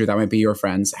 Andrew, that might be your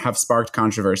friends, have sparked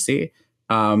controversy.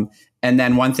 And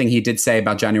then one thing he did say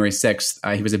about January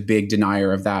 6th, he was a big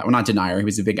denier of that. Well, not denier. He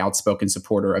was a big outspoken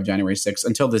supporter of January 6th.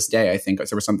 Until this day, I think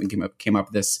there was something came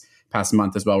up this past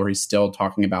month as well, where he's still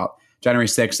talking about January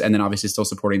 6th and then obviously still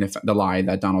supporting the lie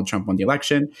that Donald Trump won the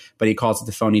election. But he calls it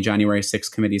the phony January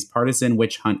 6th committee's partisan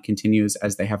witch hunt continues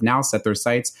as they have now set their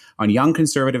sights on young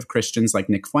conservative Christians like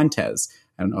Nick Fuentes.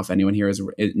 I don't know if anyone here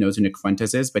knows who Nick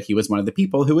Fuentes is, but he was one of the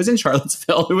people who was in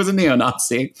Charlottesville, who was a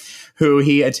neo-Nazi, who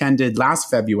he attended last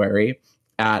February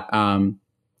at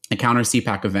a counter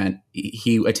CPAC event.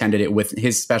 He attended it with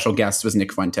his special guest was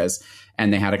Nick Fuentes,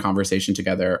 and they had a conversation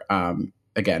together,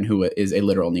 again, who is a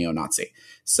literal neo-Nazi.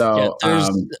 So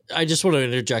I just want to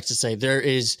interject to say there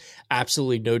is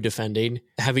absolutely no defending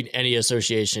having any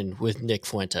association with Nick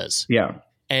Fuentes. Yeah.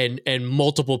 And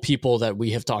multiple people that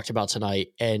we have talked about tonight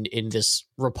and in this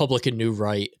Republican New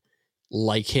Right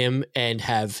like him and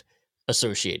have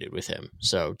associated with him.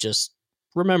 So just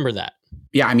remember that.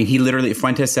 Yeah, I mean, he literally,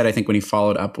 Fuentes said, I think when he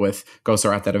followed up with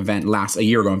Gosar at that event a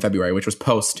year ago in February, which was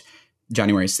post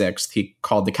January 6th, he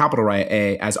called the Capitol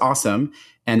riot as awesome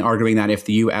and arguing that if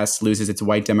the U.S. loses its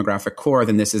white demographic core,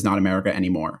 then this is not America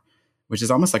anymore, which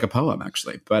is almost like a poem,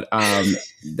 actually. But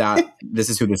this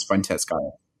is who this Fuentes guy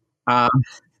is.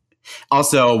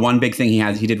 Also, one big thing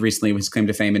he did recently was claim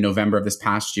to fame in November of this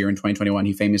past year in 2021.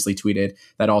 He famously tweeted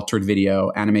that altered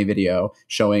anime video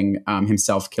showing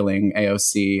himself killing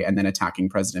AOC and then attacking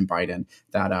President Biden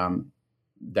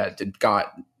that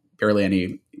got barely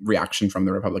any reaction from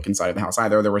the Republican side of the House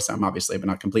either. There were some, obviously, but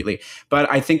not completely. But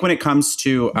I think when it comes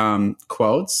to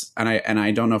quotes, and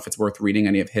I don't know if it's worth reading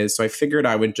any of his, so I figured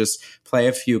I would just play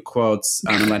a few quotes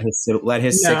and I'm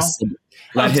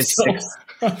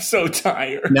so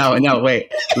tired. No,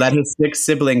 wait. Let his 6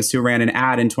 siblings who ran an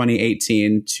ad in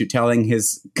 2018 to telling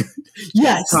his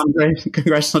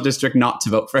congressional district not to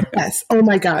vote for him. Yes. Oh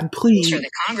my God, please. Sure, the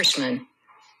congressman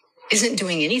isn't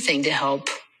doing anything to help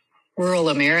rural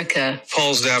America.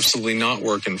 Paul's absolutely not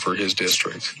working for his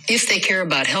district. If they care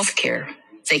about health care,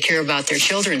 they care about their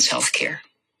children's health care,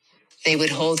 they would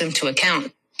hold him to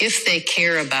account. If they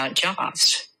care about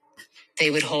jobs, they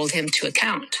would hold him to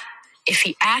account. If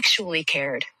he actually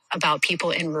cared about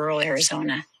people in rural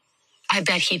Arizona, I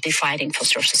bet he'd be fighting for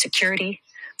Social Security,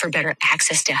 for better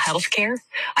access to health care.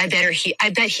 I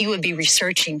bet he would be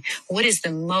researching what is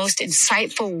the most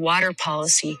insightful water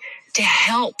policy to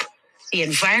help the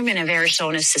environment of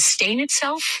Arizona sustain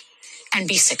itself and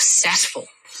be successful.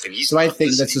 So I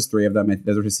think that's just three of them.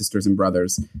 Those are his sisters and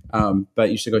brothers.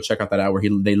 But you should go check out that ad where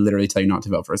they literally tell you not to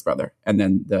vote for his brother. And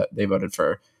then they voted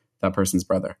for that person's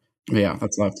brother. But yeah,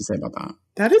 that's all I have to say about that.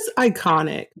 That is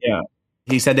iconic. Yeah.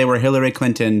 He said they were Hillary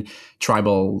Clinton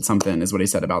tribal something is what he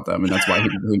said about them. And that's why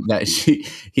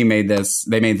he made this.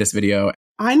 They made this video.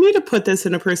 I need to put this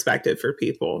into perspective for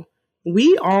people.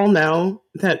 We all know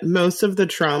that most of the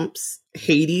Trumps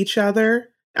hate each other.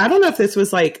 I don't know if this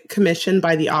was like commissioned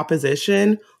by the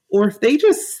opposition or if they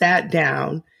just sat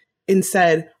down and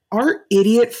said, our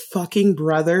idiot fucking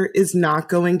brother is not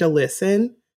going to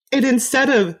listen. And instead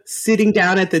of sitting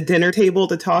down at the dinner table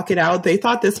to talk it out, they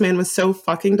thought this man was so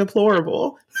fucking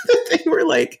deplorable that they were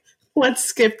like, let's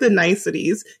skip the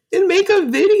niceties and make a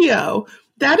video.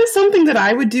 That is something that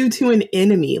I would do to an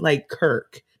enemy like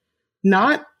Kirk,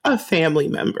 not a family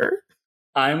member.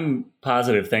 I'm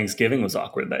positive Thanksgiving was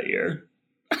awkward that year.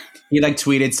 He like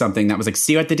tweeted something that was like,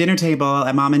 see you at the dinner table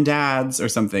at mom and dad's or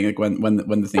something, like when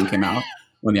the thing came out.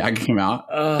 When the ad came out,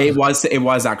 it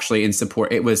was actually in support.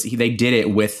 They did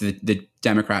it with the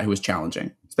Democrat who was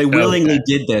challenging. So they willingly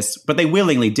did this, but they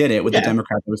willingly did it with the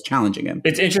Democrat who was challenging him.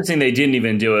 It's interesting they didn't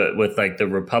even do it with like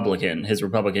his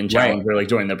Republican challenger, like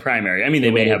during the primary. I mean, they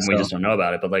may have, we just don't know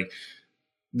about it, but like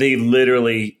they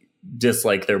literally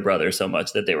dislike their brother so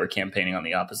much that they were campaigning on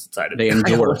the opposite side of they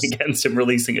endorsed against him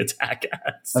releasing attack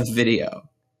ads. A video.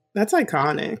 That's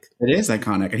iconic. It is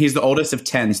iconic, and he's the oldest of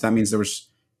 10, so that means there was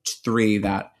 3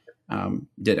 that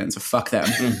didn't. So fuck them.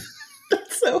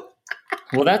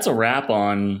 Well, that's a wrap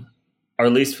on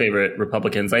our least favorite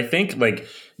Republicans. I think like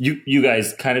you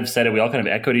guys kind of said it. We all kind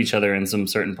of echoed each other in some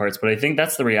certain parts, but I think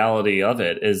that's the reality of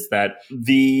it is that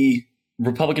the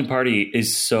Republican Party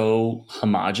is so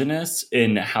homogenous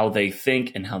in how they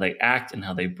think and how they act and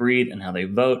how they breathe and how they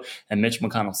vote. And Mitch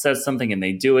McConnell says something and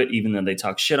they do it, even though they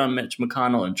talk shit on Mitch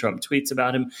McConnell and Trump tweets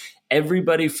about him.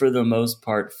 Everybody, for the most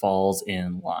part, falls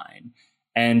in line.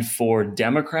 And for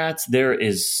Democrats, there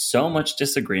is so much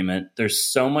disagreement. There's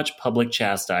so much public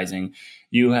chastising.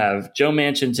 You have Joe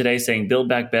Manchin today saying Build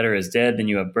Back Better is dead. Then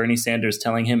you have Bernie Sanders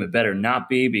telling him it better not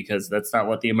be because that's not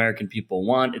what the American people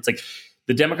want. It's like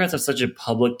the Democrats have such a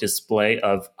public display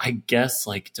of, I guess,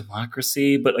 like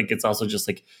democracy, but like it's also just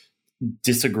like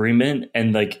disagreement.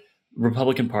 And like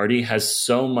Republican Party has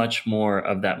so much more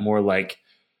of that more like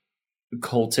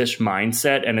cultish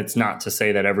mindset. And it's not to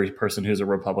say that every person who's a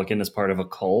Republican is part of a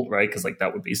cult, right? Because like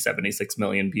that would be 76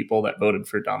 million people that voted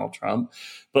for Donald Trump.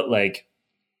 But like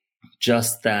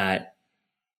just that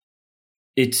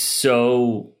it's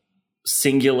so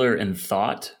singular in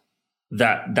thought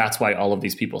that's why all of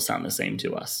these people sound the same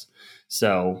to us.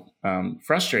 So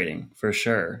frustrating for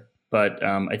sure. But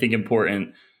I think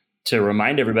important to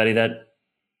remind everybody that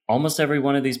almost every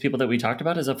one of these people that we talked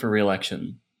about is up for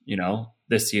re-election,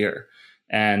 this year.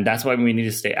 And that's why we need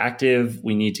to stay active.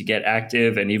 We need to get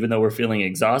active. And even though we're feeling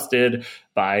exhausted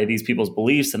by these people's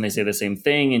beliefs and they say the same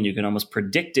thing, and you can almost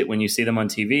predict it when you see them on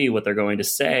TV, what they're going to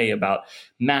say about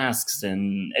masks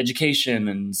and education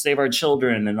and save our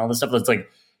children and all this stuff. That's like,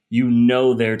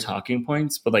 their talking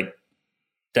points, but like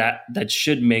that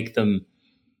should make them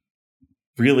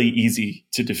really easy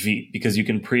to defeat because you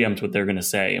can preempt what they're going to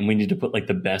say. And we need to put like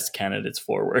the best candidates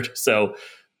forward. So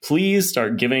please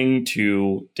start giving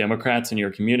to Democrats in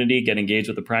your community, get engaged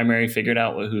with the primary, figure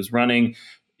out who's running,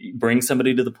 bring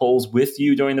somebody to the polls with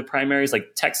you during the primaries.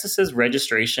 Like Texas's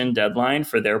registration deadline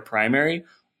for their primary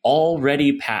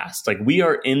already passed. Like we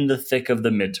are in the thick of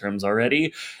the midterms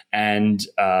already. And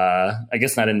I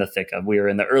guess not in the thick of, we are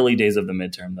in the early days of the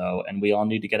midterm though. And we all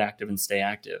need to get active and stay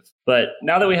active. But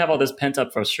now that we have all this pent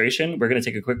up frustration, we're going to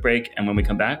take a quick break. And when we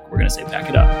come back, we're going to say, pack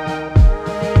it up.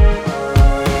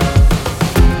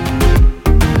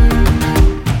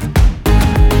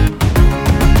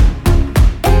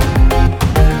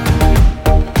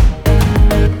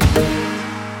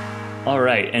 All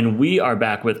right, and we are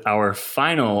back with our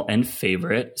final and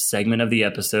favorite segment of the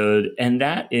episode, and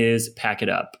that is Pack It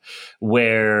Up,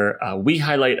 where we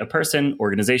highlight a person,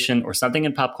 organization, or something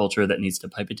in pop culture that needs to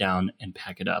pipe it down and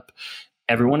pack it up.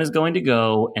 Everyone is going to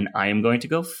go, and I am going to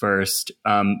go first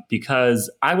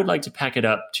because I would like to pack it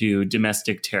up to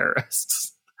domestic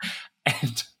terrorists.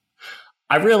 And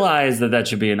I realize that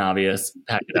should be an obvious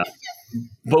pack it up.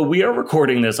 But we are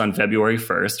recording this on February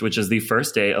 1st, which is the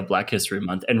first day of Black History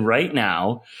Month. And right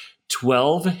now,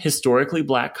 12 historically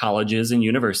black colleges and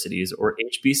universities, or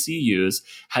HBCUs,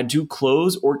 had to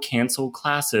close or cancel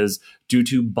classes due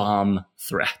to bomb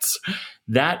threats.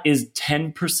 That is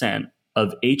 10%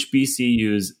 of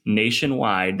HBCUs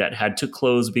nationwide that had to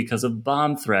close because of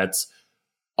bomb threats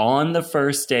on the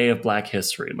first day of Black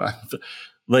History Month.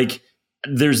 Like,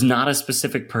 there's not a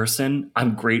specific person.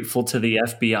 I'm grateful to the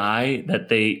FBI that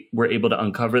they were able to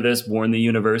uncover this, warn the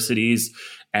universities,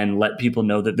 and let people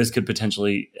know that this could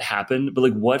potentially happen. But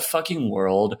like, what fucking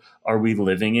world are we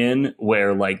living in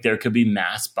where like there could be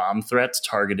mass bomb threats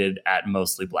targeted at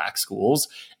mostly black schools?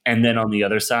 And then on the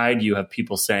other side, you have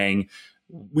people saying,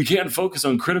 we can't focus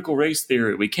on critical race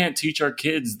theory. We can't teach our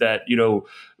kids that, you know,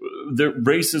 the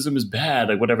racism is bad,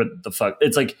 like whatever the fuck.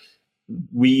 It's like,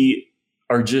 we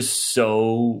are just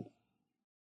so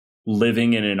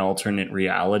living in an alternate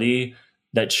reality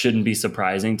that shouldn't be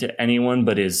surprising to anyone,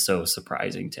 but is so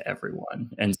surprising to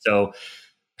everyone. And so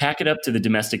pack it up to the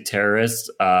domestic terrorists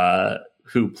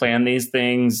who plan these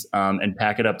things, and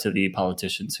pack it up to the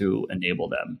politicians who enable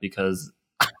them, because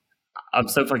I'm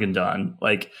so fucking done.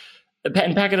 Like,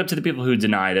 and pack it up to the people who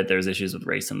deny that there's issues with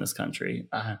race in this country.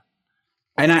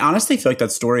 And I honestly feel like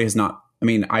that story is not, I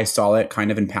mean, I saw it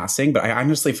kind of in passing, but I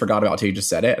honestly forgot about it until you just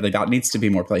said it. Like, that needs to be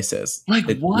more places. Like,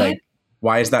 what? Like,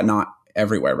 why is that not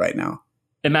everywhere right now?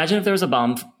 Imagine if there was a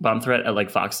bomb threat at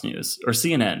like Fox News or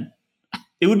CNN.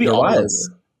 It would be There all was.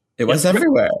 over. It was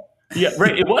everywhere. Yeah,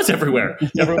 right. It was everywhere.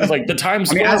 Everyone was like, the Times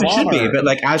Square. I mean, as it should be, but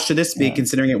like, as should this be,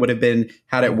 considering it would have been,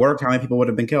 had it worked, how many people would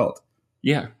have been killed?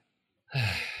 Yeah.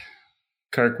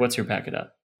 Kirk, what's your pack it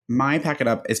up? My pack it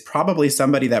up is probably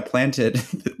somebody that planted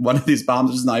one of these bombs,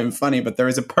 which is not even funny, but there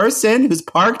is a person who's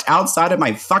parked outside of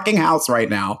my fucking house right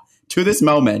now to this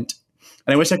moment.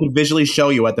 And I wish I could visually show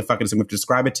you what the fuck it is. I'm going to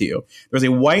describe it to you. There's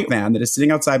a white van that is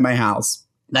sitting outside my house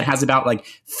that has about like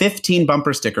 15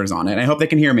 bumper stickers on it. And I hope they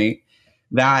can hear me.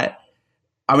 That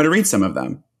I'm going to read some of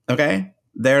them. Okay.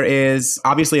 There is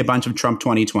obviously a bunch of Trump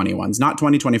 2020 ones, not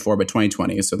 2024, but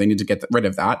 2020. So they need to get rid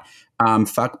of that.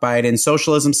 Fuck Biden.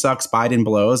 Socialism sucks. Biden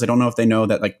blows. I don't know if they know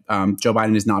that like Joe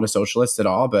Biden is not a socialist at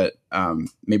all, but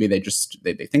maybe they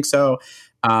think so.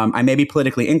 I may be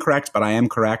politically incorrect, but I am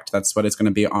correct. That's what it's going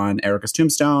to be on Erica's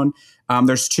tombstone.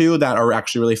 There's two that are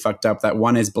actually really fucked up. That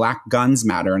one is Black Guns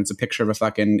Matter, and it's a picture of a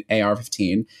fucking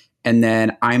AR-15. And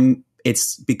then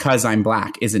it's because I'm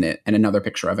black, isn't it? And another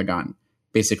picture of a gun.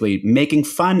 Basically making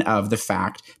fun of the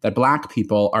fact that black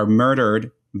people are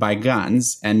murdered by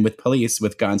guns and with police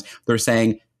with guns. They're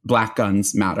saying Black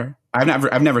Guns Matter.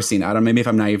 I've never seen that. I don't know, maybe if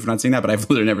I'm naive for not seeing that, but I've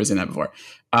literally never seen that before.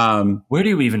 Where do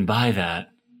you even buy that?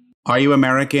 Are you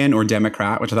American or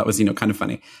Democrat? Which I thought was, kind of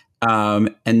funny.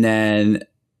 And then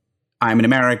I'm an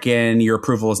American. Your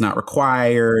approval is not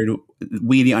required.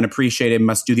 We, the unappreciated,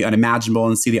 must do the unimaginable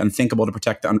and see the unthinkable to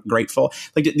protect the ungrateful.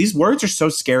 Like, these words are so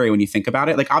scary when you think about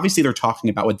it. Like, obviously they're talking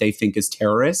about what they think is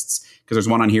terrorists, because there's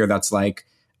one on here that's like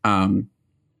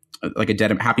a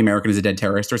dead happy American is a dead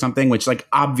terrorist or something, which, like,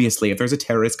 obviously if there's a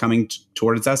terrorist coming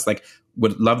towards us, like,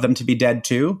 would love them to be dead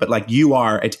too. But like, you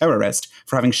are a terrorist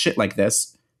for having shit like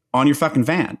this on your fucking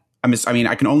van. I mean,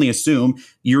 I can only assume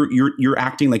you're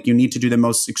acting like you need to do the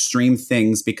most extreme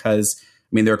things because,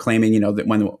 I mean, they're claiming,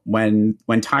 that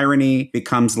when tyranny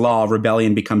becomes law,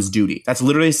 rebellion becomes duty. That's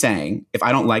literally saying, if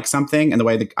I don't like something and the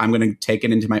way that I'm going to take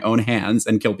it into my own hands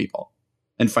and kill people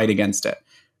and fight against it.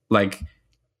 Like,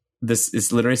 this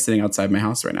is literally sitting outside my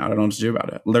house right now. I don't know what to do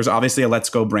about it. There's obviously a Let's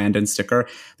Go Brandon sticker.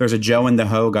 There's a Joe and the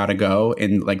Ho gotta go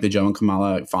in like the Joe and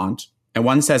Kamala font. And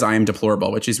one says, I am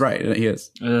deplorable, which he's right. He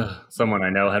is. Someone I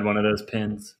know had one of those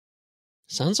pins.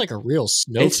 Sounds like a real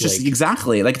snowflake. It's just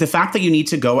exactly like the fact that you need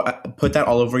to go put that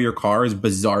all over your car is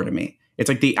bizarre to me. It's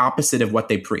like the opposite of what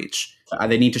they preach.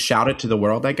 They need to shout it to the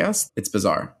world, I guess. It's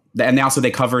bizarre. And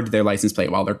they covered their license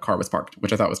plate while their car was parked,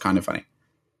 which I thought was kind of funny.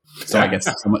 So I guess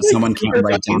someone can't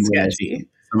write down the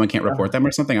someone can't report them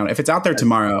or something. If it's out there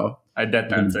tomorrow, I bet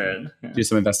that's it. Yeah. Do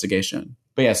some investigation.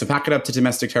 But yeah, so pack it up to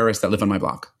domestic terrorists that live on my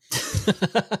block.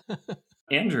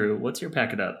 Andrew, what's your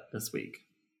pack it up this week?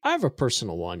 I have a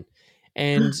personal one,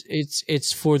 and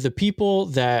it's for the people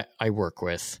that I work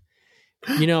with.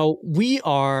 We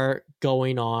are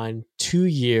going on 2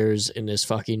 years in this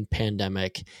fucking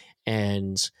pandemic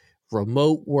and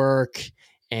remote work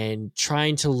and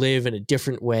trying to live in a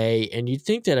different way. And you'd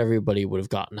think that everybody would have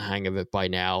gotten the hang of it by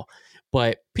now,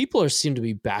 but people seem to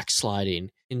be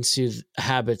backsliding into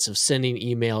habits of sending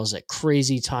emails at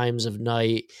crazy times of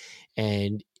night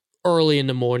and early in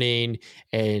the morning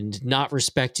and not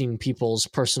respecting people's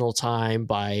personal time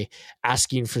by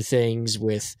asking for things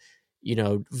with,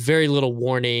 very little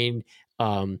warning.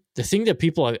 The thing that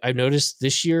people I've noticed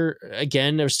this year,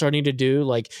 again, they're starting to do,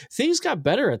 like, things got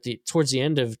better towards the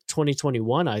end of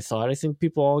 2021. I think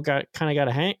people all got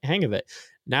a hang of it.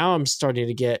 Now I'm starting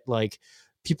to get like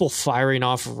people firing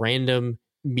off random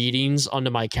meetings onto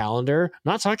my calendar,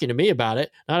 not talking to me about it,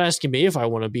 not asking me if I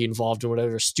want to be involved in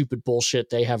whatever stupid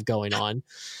bullshit they have going on,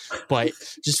 but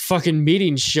just fucking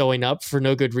meetings showing up for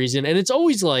no good reason. And it's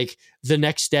always like the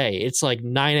next day. It's like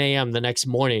 9 a.m. the next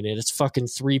morning and it's fucking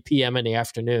 3 p.m. in the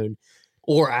afternoon,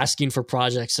 or asking for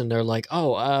projects. And they're like,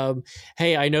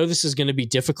 hey, I know this is going to be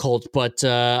difficult, but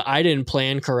I didn't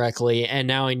plan correctly. And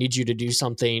now I need you to do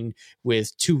something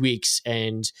with 2 weeks.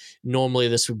 And normally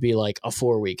this would be like a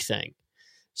 4-week thing.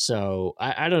 So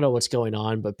I don't know what's going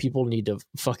on, but people need to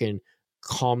fucking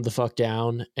calm the fuck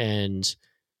down and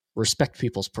respect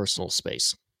people's personal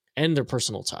space and their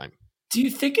personal time. Do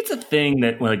you think it's a thing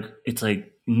that, like, it's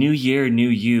like new year, new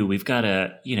you? We've got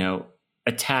to,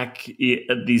 attack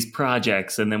these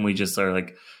projects, and then we just are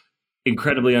like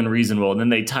incredibly unreasonable, and then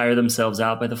they tire themselves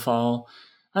out by the fall.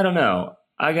 I don't know.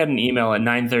 I got an email at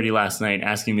 9:30 last night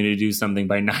asking me to do something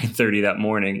by 9:30 that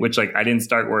morning, which, like, I didn't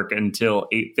start work until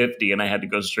 8:50 and I had to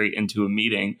go straight into a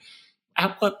meeting.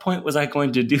 At what point was I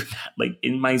going to do that? Like,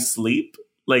 in my sleep?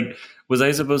 Like, was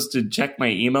I supposed to check my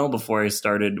email before I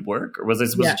started work, or was I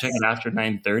supposed to check it after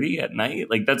 9:30 at night?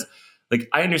 Like, that's like,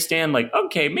 I understand, like,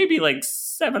 okay, maybe like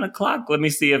 7 o'clock. Let me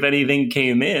see if anything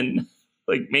came in.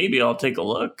 Like, maybe I'll take a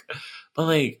look. But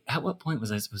like, at what point was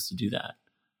I supposed to do that?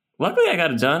 Luckily, I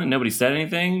got it done and nobody said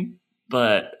anything,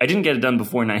 but I didn't get it done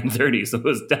before 9:30, so it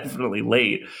was definitely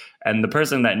late. And the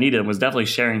person that needed it was definitely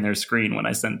sharing their screen when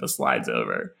I sent the slides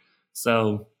over.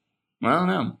 So, I don't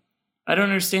know. I don't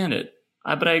understand it,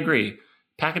 but I agree.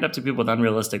 Pack it up to people with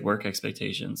unrealistic work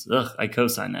expectations. Ugh, I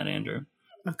co-sign that, Andrew.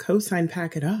 A co-sign,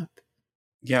 pack it up.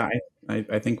 Yeah,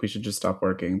 I think we should just stop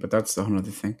working, but that's a whole other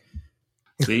thing.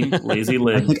 See, lazy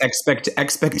live. I think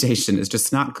expectation is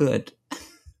just not good.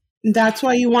 That's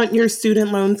why you want your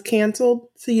student loans canceled,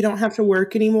 so you don't have to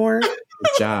work anymore.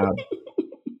 Good job.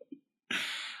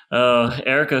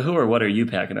 Erica, who or what are you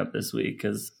packing up this week?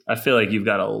 Because I feel like you've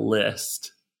got a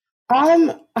list.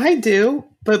 I do,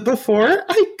 but before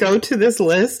I go to this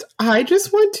list, I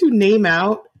just want to name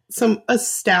out some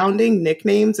astounding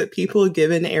nicknames that people have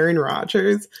given Aaron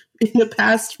Rodgers in the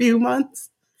past few months.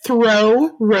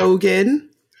 Throw Rogan,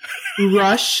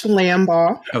 Rush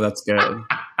Lambaugh. Oh, that's good.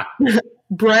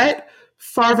 Brett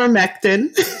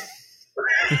Favre-Mectin.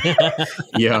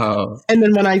 Yo. And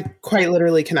then one I quite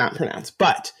literally cannot pronounce.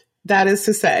 But that is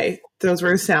to say, those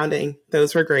were astounding.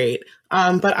 Those were great.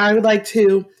 But I would like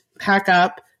to pack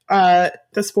up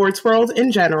the sports world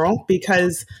in general,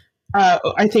 because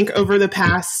I think over the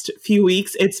past few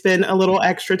weeks, it's been a little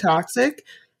extra toxic.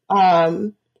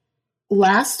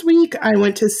 Last week, I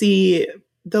went to see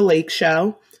the Lake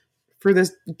Show. For the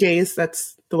gays,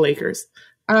 that's the Lakers.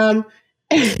 And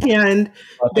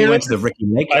they went to the Ricky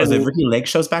Lake. Oh, the Ricky Lake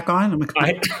show's back on.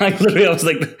 I literally, I was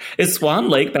like, "Is Swan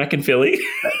Lake back in Philly?"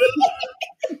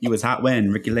 He was hot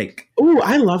when Ricky Lake. Ooh,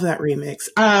 I love that remix.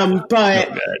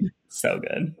 But so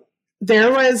good.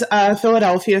 There was a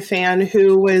Philadelphia fan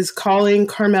who was calling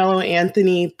Carmelo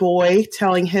Anthony boy,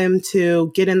 telling him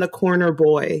to get in the corner,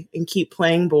 boy, and keep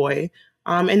playing, boy.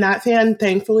 And that fan,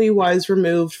 thankfully, was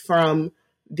removed from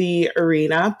the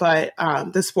arena, but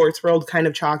the sports world kind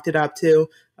of chalked it up to,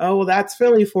 oh, well, that's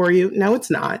Philly for you. No,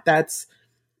 it's not. That's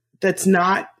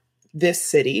not this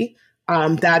city.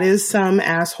 That is some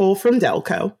asshole from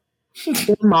Delco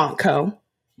or Montco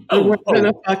or wherever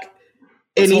the fuck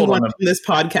anyone from this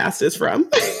podcast is from.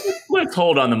 Let's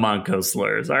hold on the Montco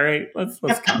slurs. All right, let's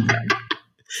calm down.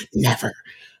 Never.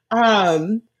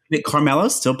 Wait, Carmelo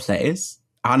still plays?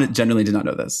 I genuinely did not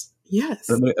know this. Yes.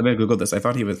 I'm gonna Google this. I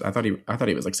thought he was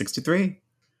like 63.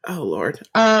 Oh Lord.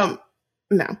 No.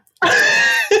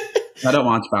 I don't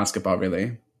watch basketball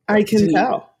really. I can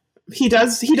tell. He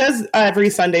does every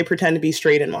Sunday pretend to be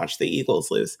straight and watch the Eagles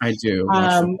lose. I do.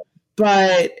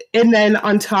 And then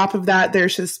on top of that,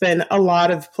 there's just been a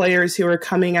lot of players who are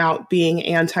coming out being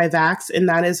anti-vax, and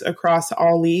that is across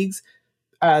all leagues,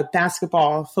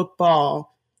 basketball,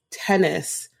 football,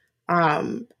 tennis.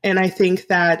 And I think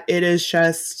that it is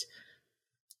just,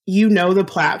 the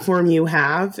platform you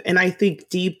have. And I think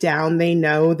deep down, they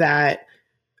know that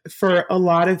for a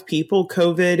lot of people,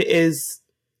 COVID is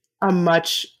a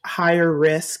much higher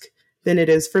risk than it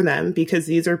is for them, because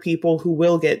these are people who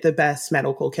will get the best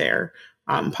medical care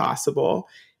possible.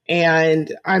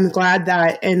 And I'm glad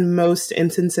that in most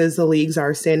instances, the leagues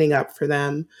are standing up for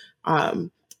them.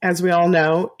 As we all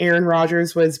know, Aaron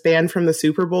Rodgers was banned from the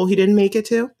Super Bowl he didn't make it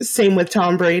to. Same with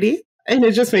Tom Brady. And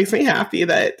it just makes me happy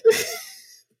that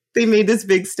they made this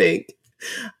big stink.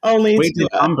 Only Wait, to, did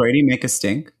Tom Brady make a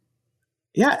stink?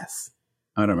 yes.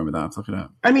 I don't remember that. Let's look it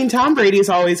up. I mean, Tom Brady's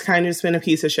always kind of just been a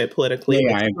piece of shit politically.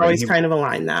 Yeah, I He's agree. always kind of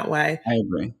aligned that way. I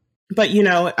agree. But,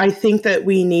 I think that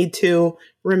we need to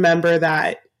remember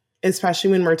that,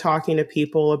 especially when we're talking to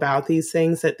people about these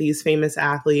things, that these famous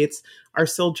athletes are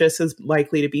still just as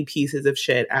likely to be pieces of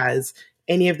shit as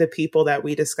any of the people that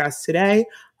we discussed today.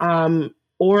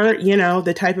 Or,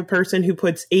 the type of person who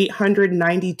puts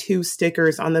 892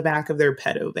 stickers on the back of their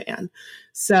pedo van.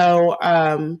 So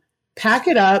pack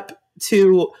it up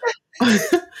to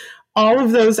all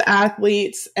of those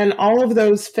athletes and all of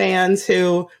those fans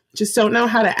who just don't know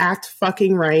how to act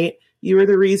fucking right. You are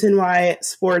the reason why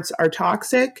sports are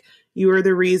toxic. You are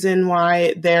the reason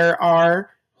why there are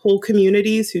whole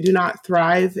communities who do not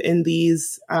thrive in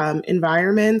these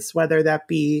environments, whether that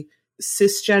be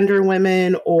cisgender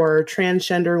women or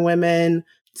transgender women.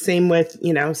 Same with,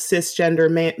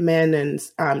 cisgender men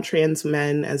and trans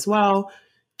men as well,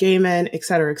 gay men, et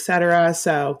cetera, et cetera.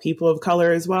 So people of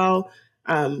color as well.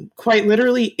 Quite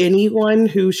literally anyone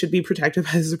who should be protected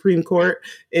by the Supreme Court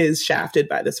is shafted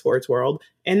by the sports world.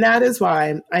 And that is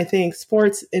why I think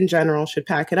sports in general should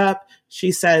pack it up.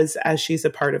 She says, as she's a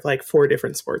part of like 4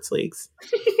 different sports leagues.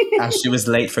 She was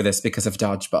late for this because of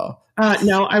dodgeball.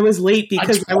 No, I was late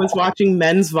because I was watching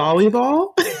men's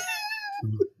volleyball.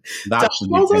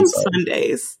 Dodgeball's on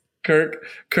Sundays.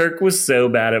 Kirk was so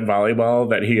bad at volleyball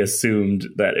that he assumed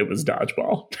that it was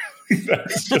dodgeball.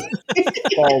 That's just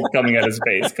balls coming at his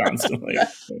face constantly.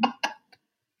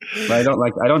 But I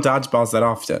don't dodge balls that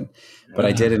often, but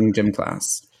I did it in gym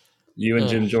class. You and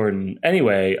Jim Jordan.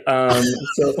 Anyway,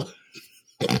 so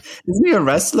isn't he a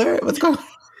wrestler? What's going on?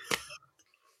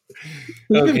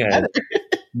 Okay.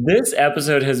 This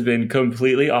episode has been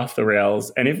completely off the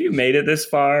rails. And if you made it this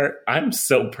far, I'm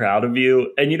so proud of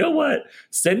you. And you know what?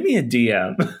 Send me a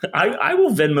DM. I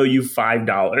will Venmo you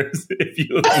 $5 if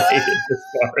you have made it this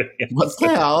far. What the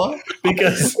hell?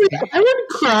 Because I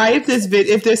would cry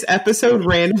if this episode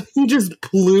randomly just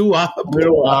blew up.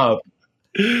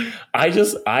 I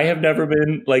have never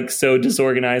been like so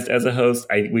disorganized as a host.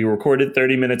 We recorded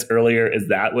 30 minutes earlier. Is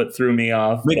that what threw me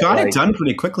off? We got it done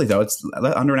pretty quickly though. It's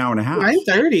under an hour and a half.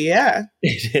 9:30, yeah.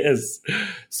 It is.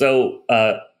 So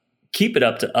keep it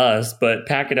up to us, but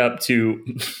pack it up to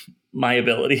my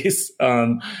abilities.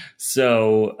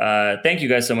 So thank you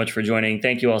guys so much for joining.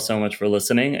 Thank you all so much for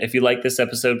listening. If you like this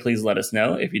episode, please let us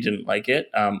know. If you didn't like it,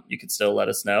 you can still let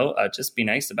us know. Just be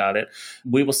nice about it.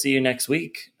 We will see you next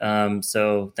week.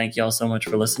 So thank you all so much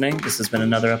for listening. This has been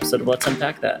another episode of Let's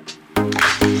Unpack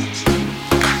That.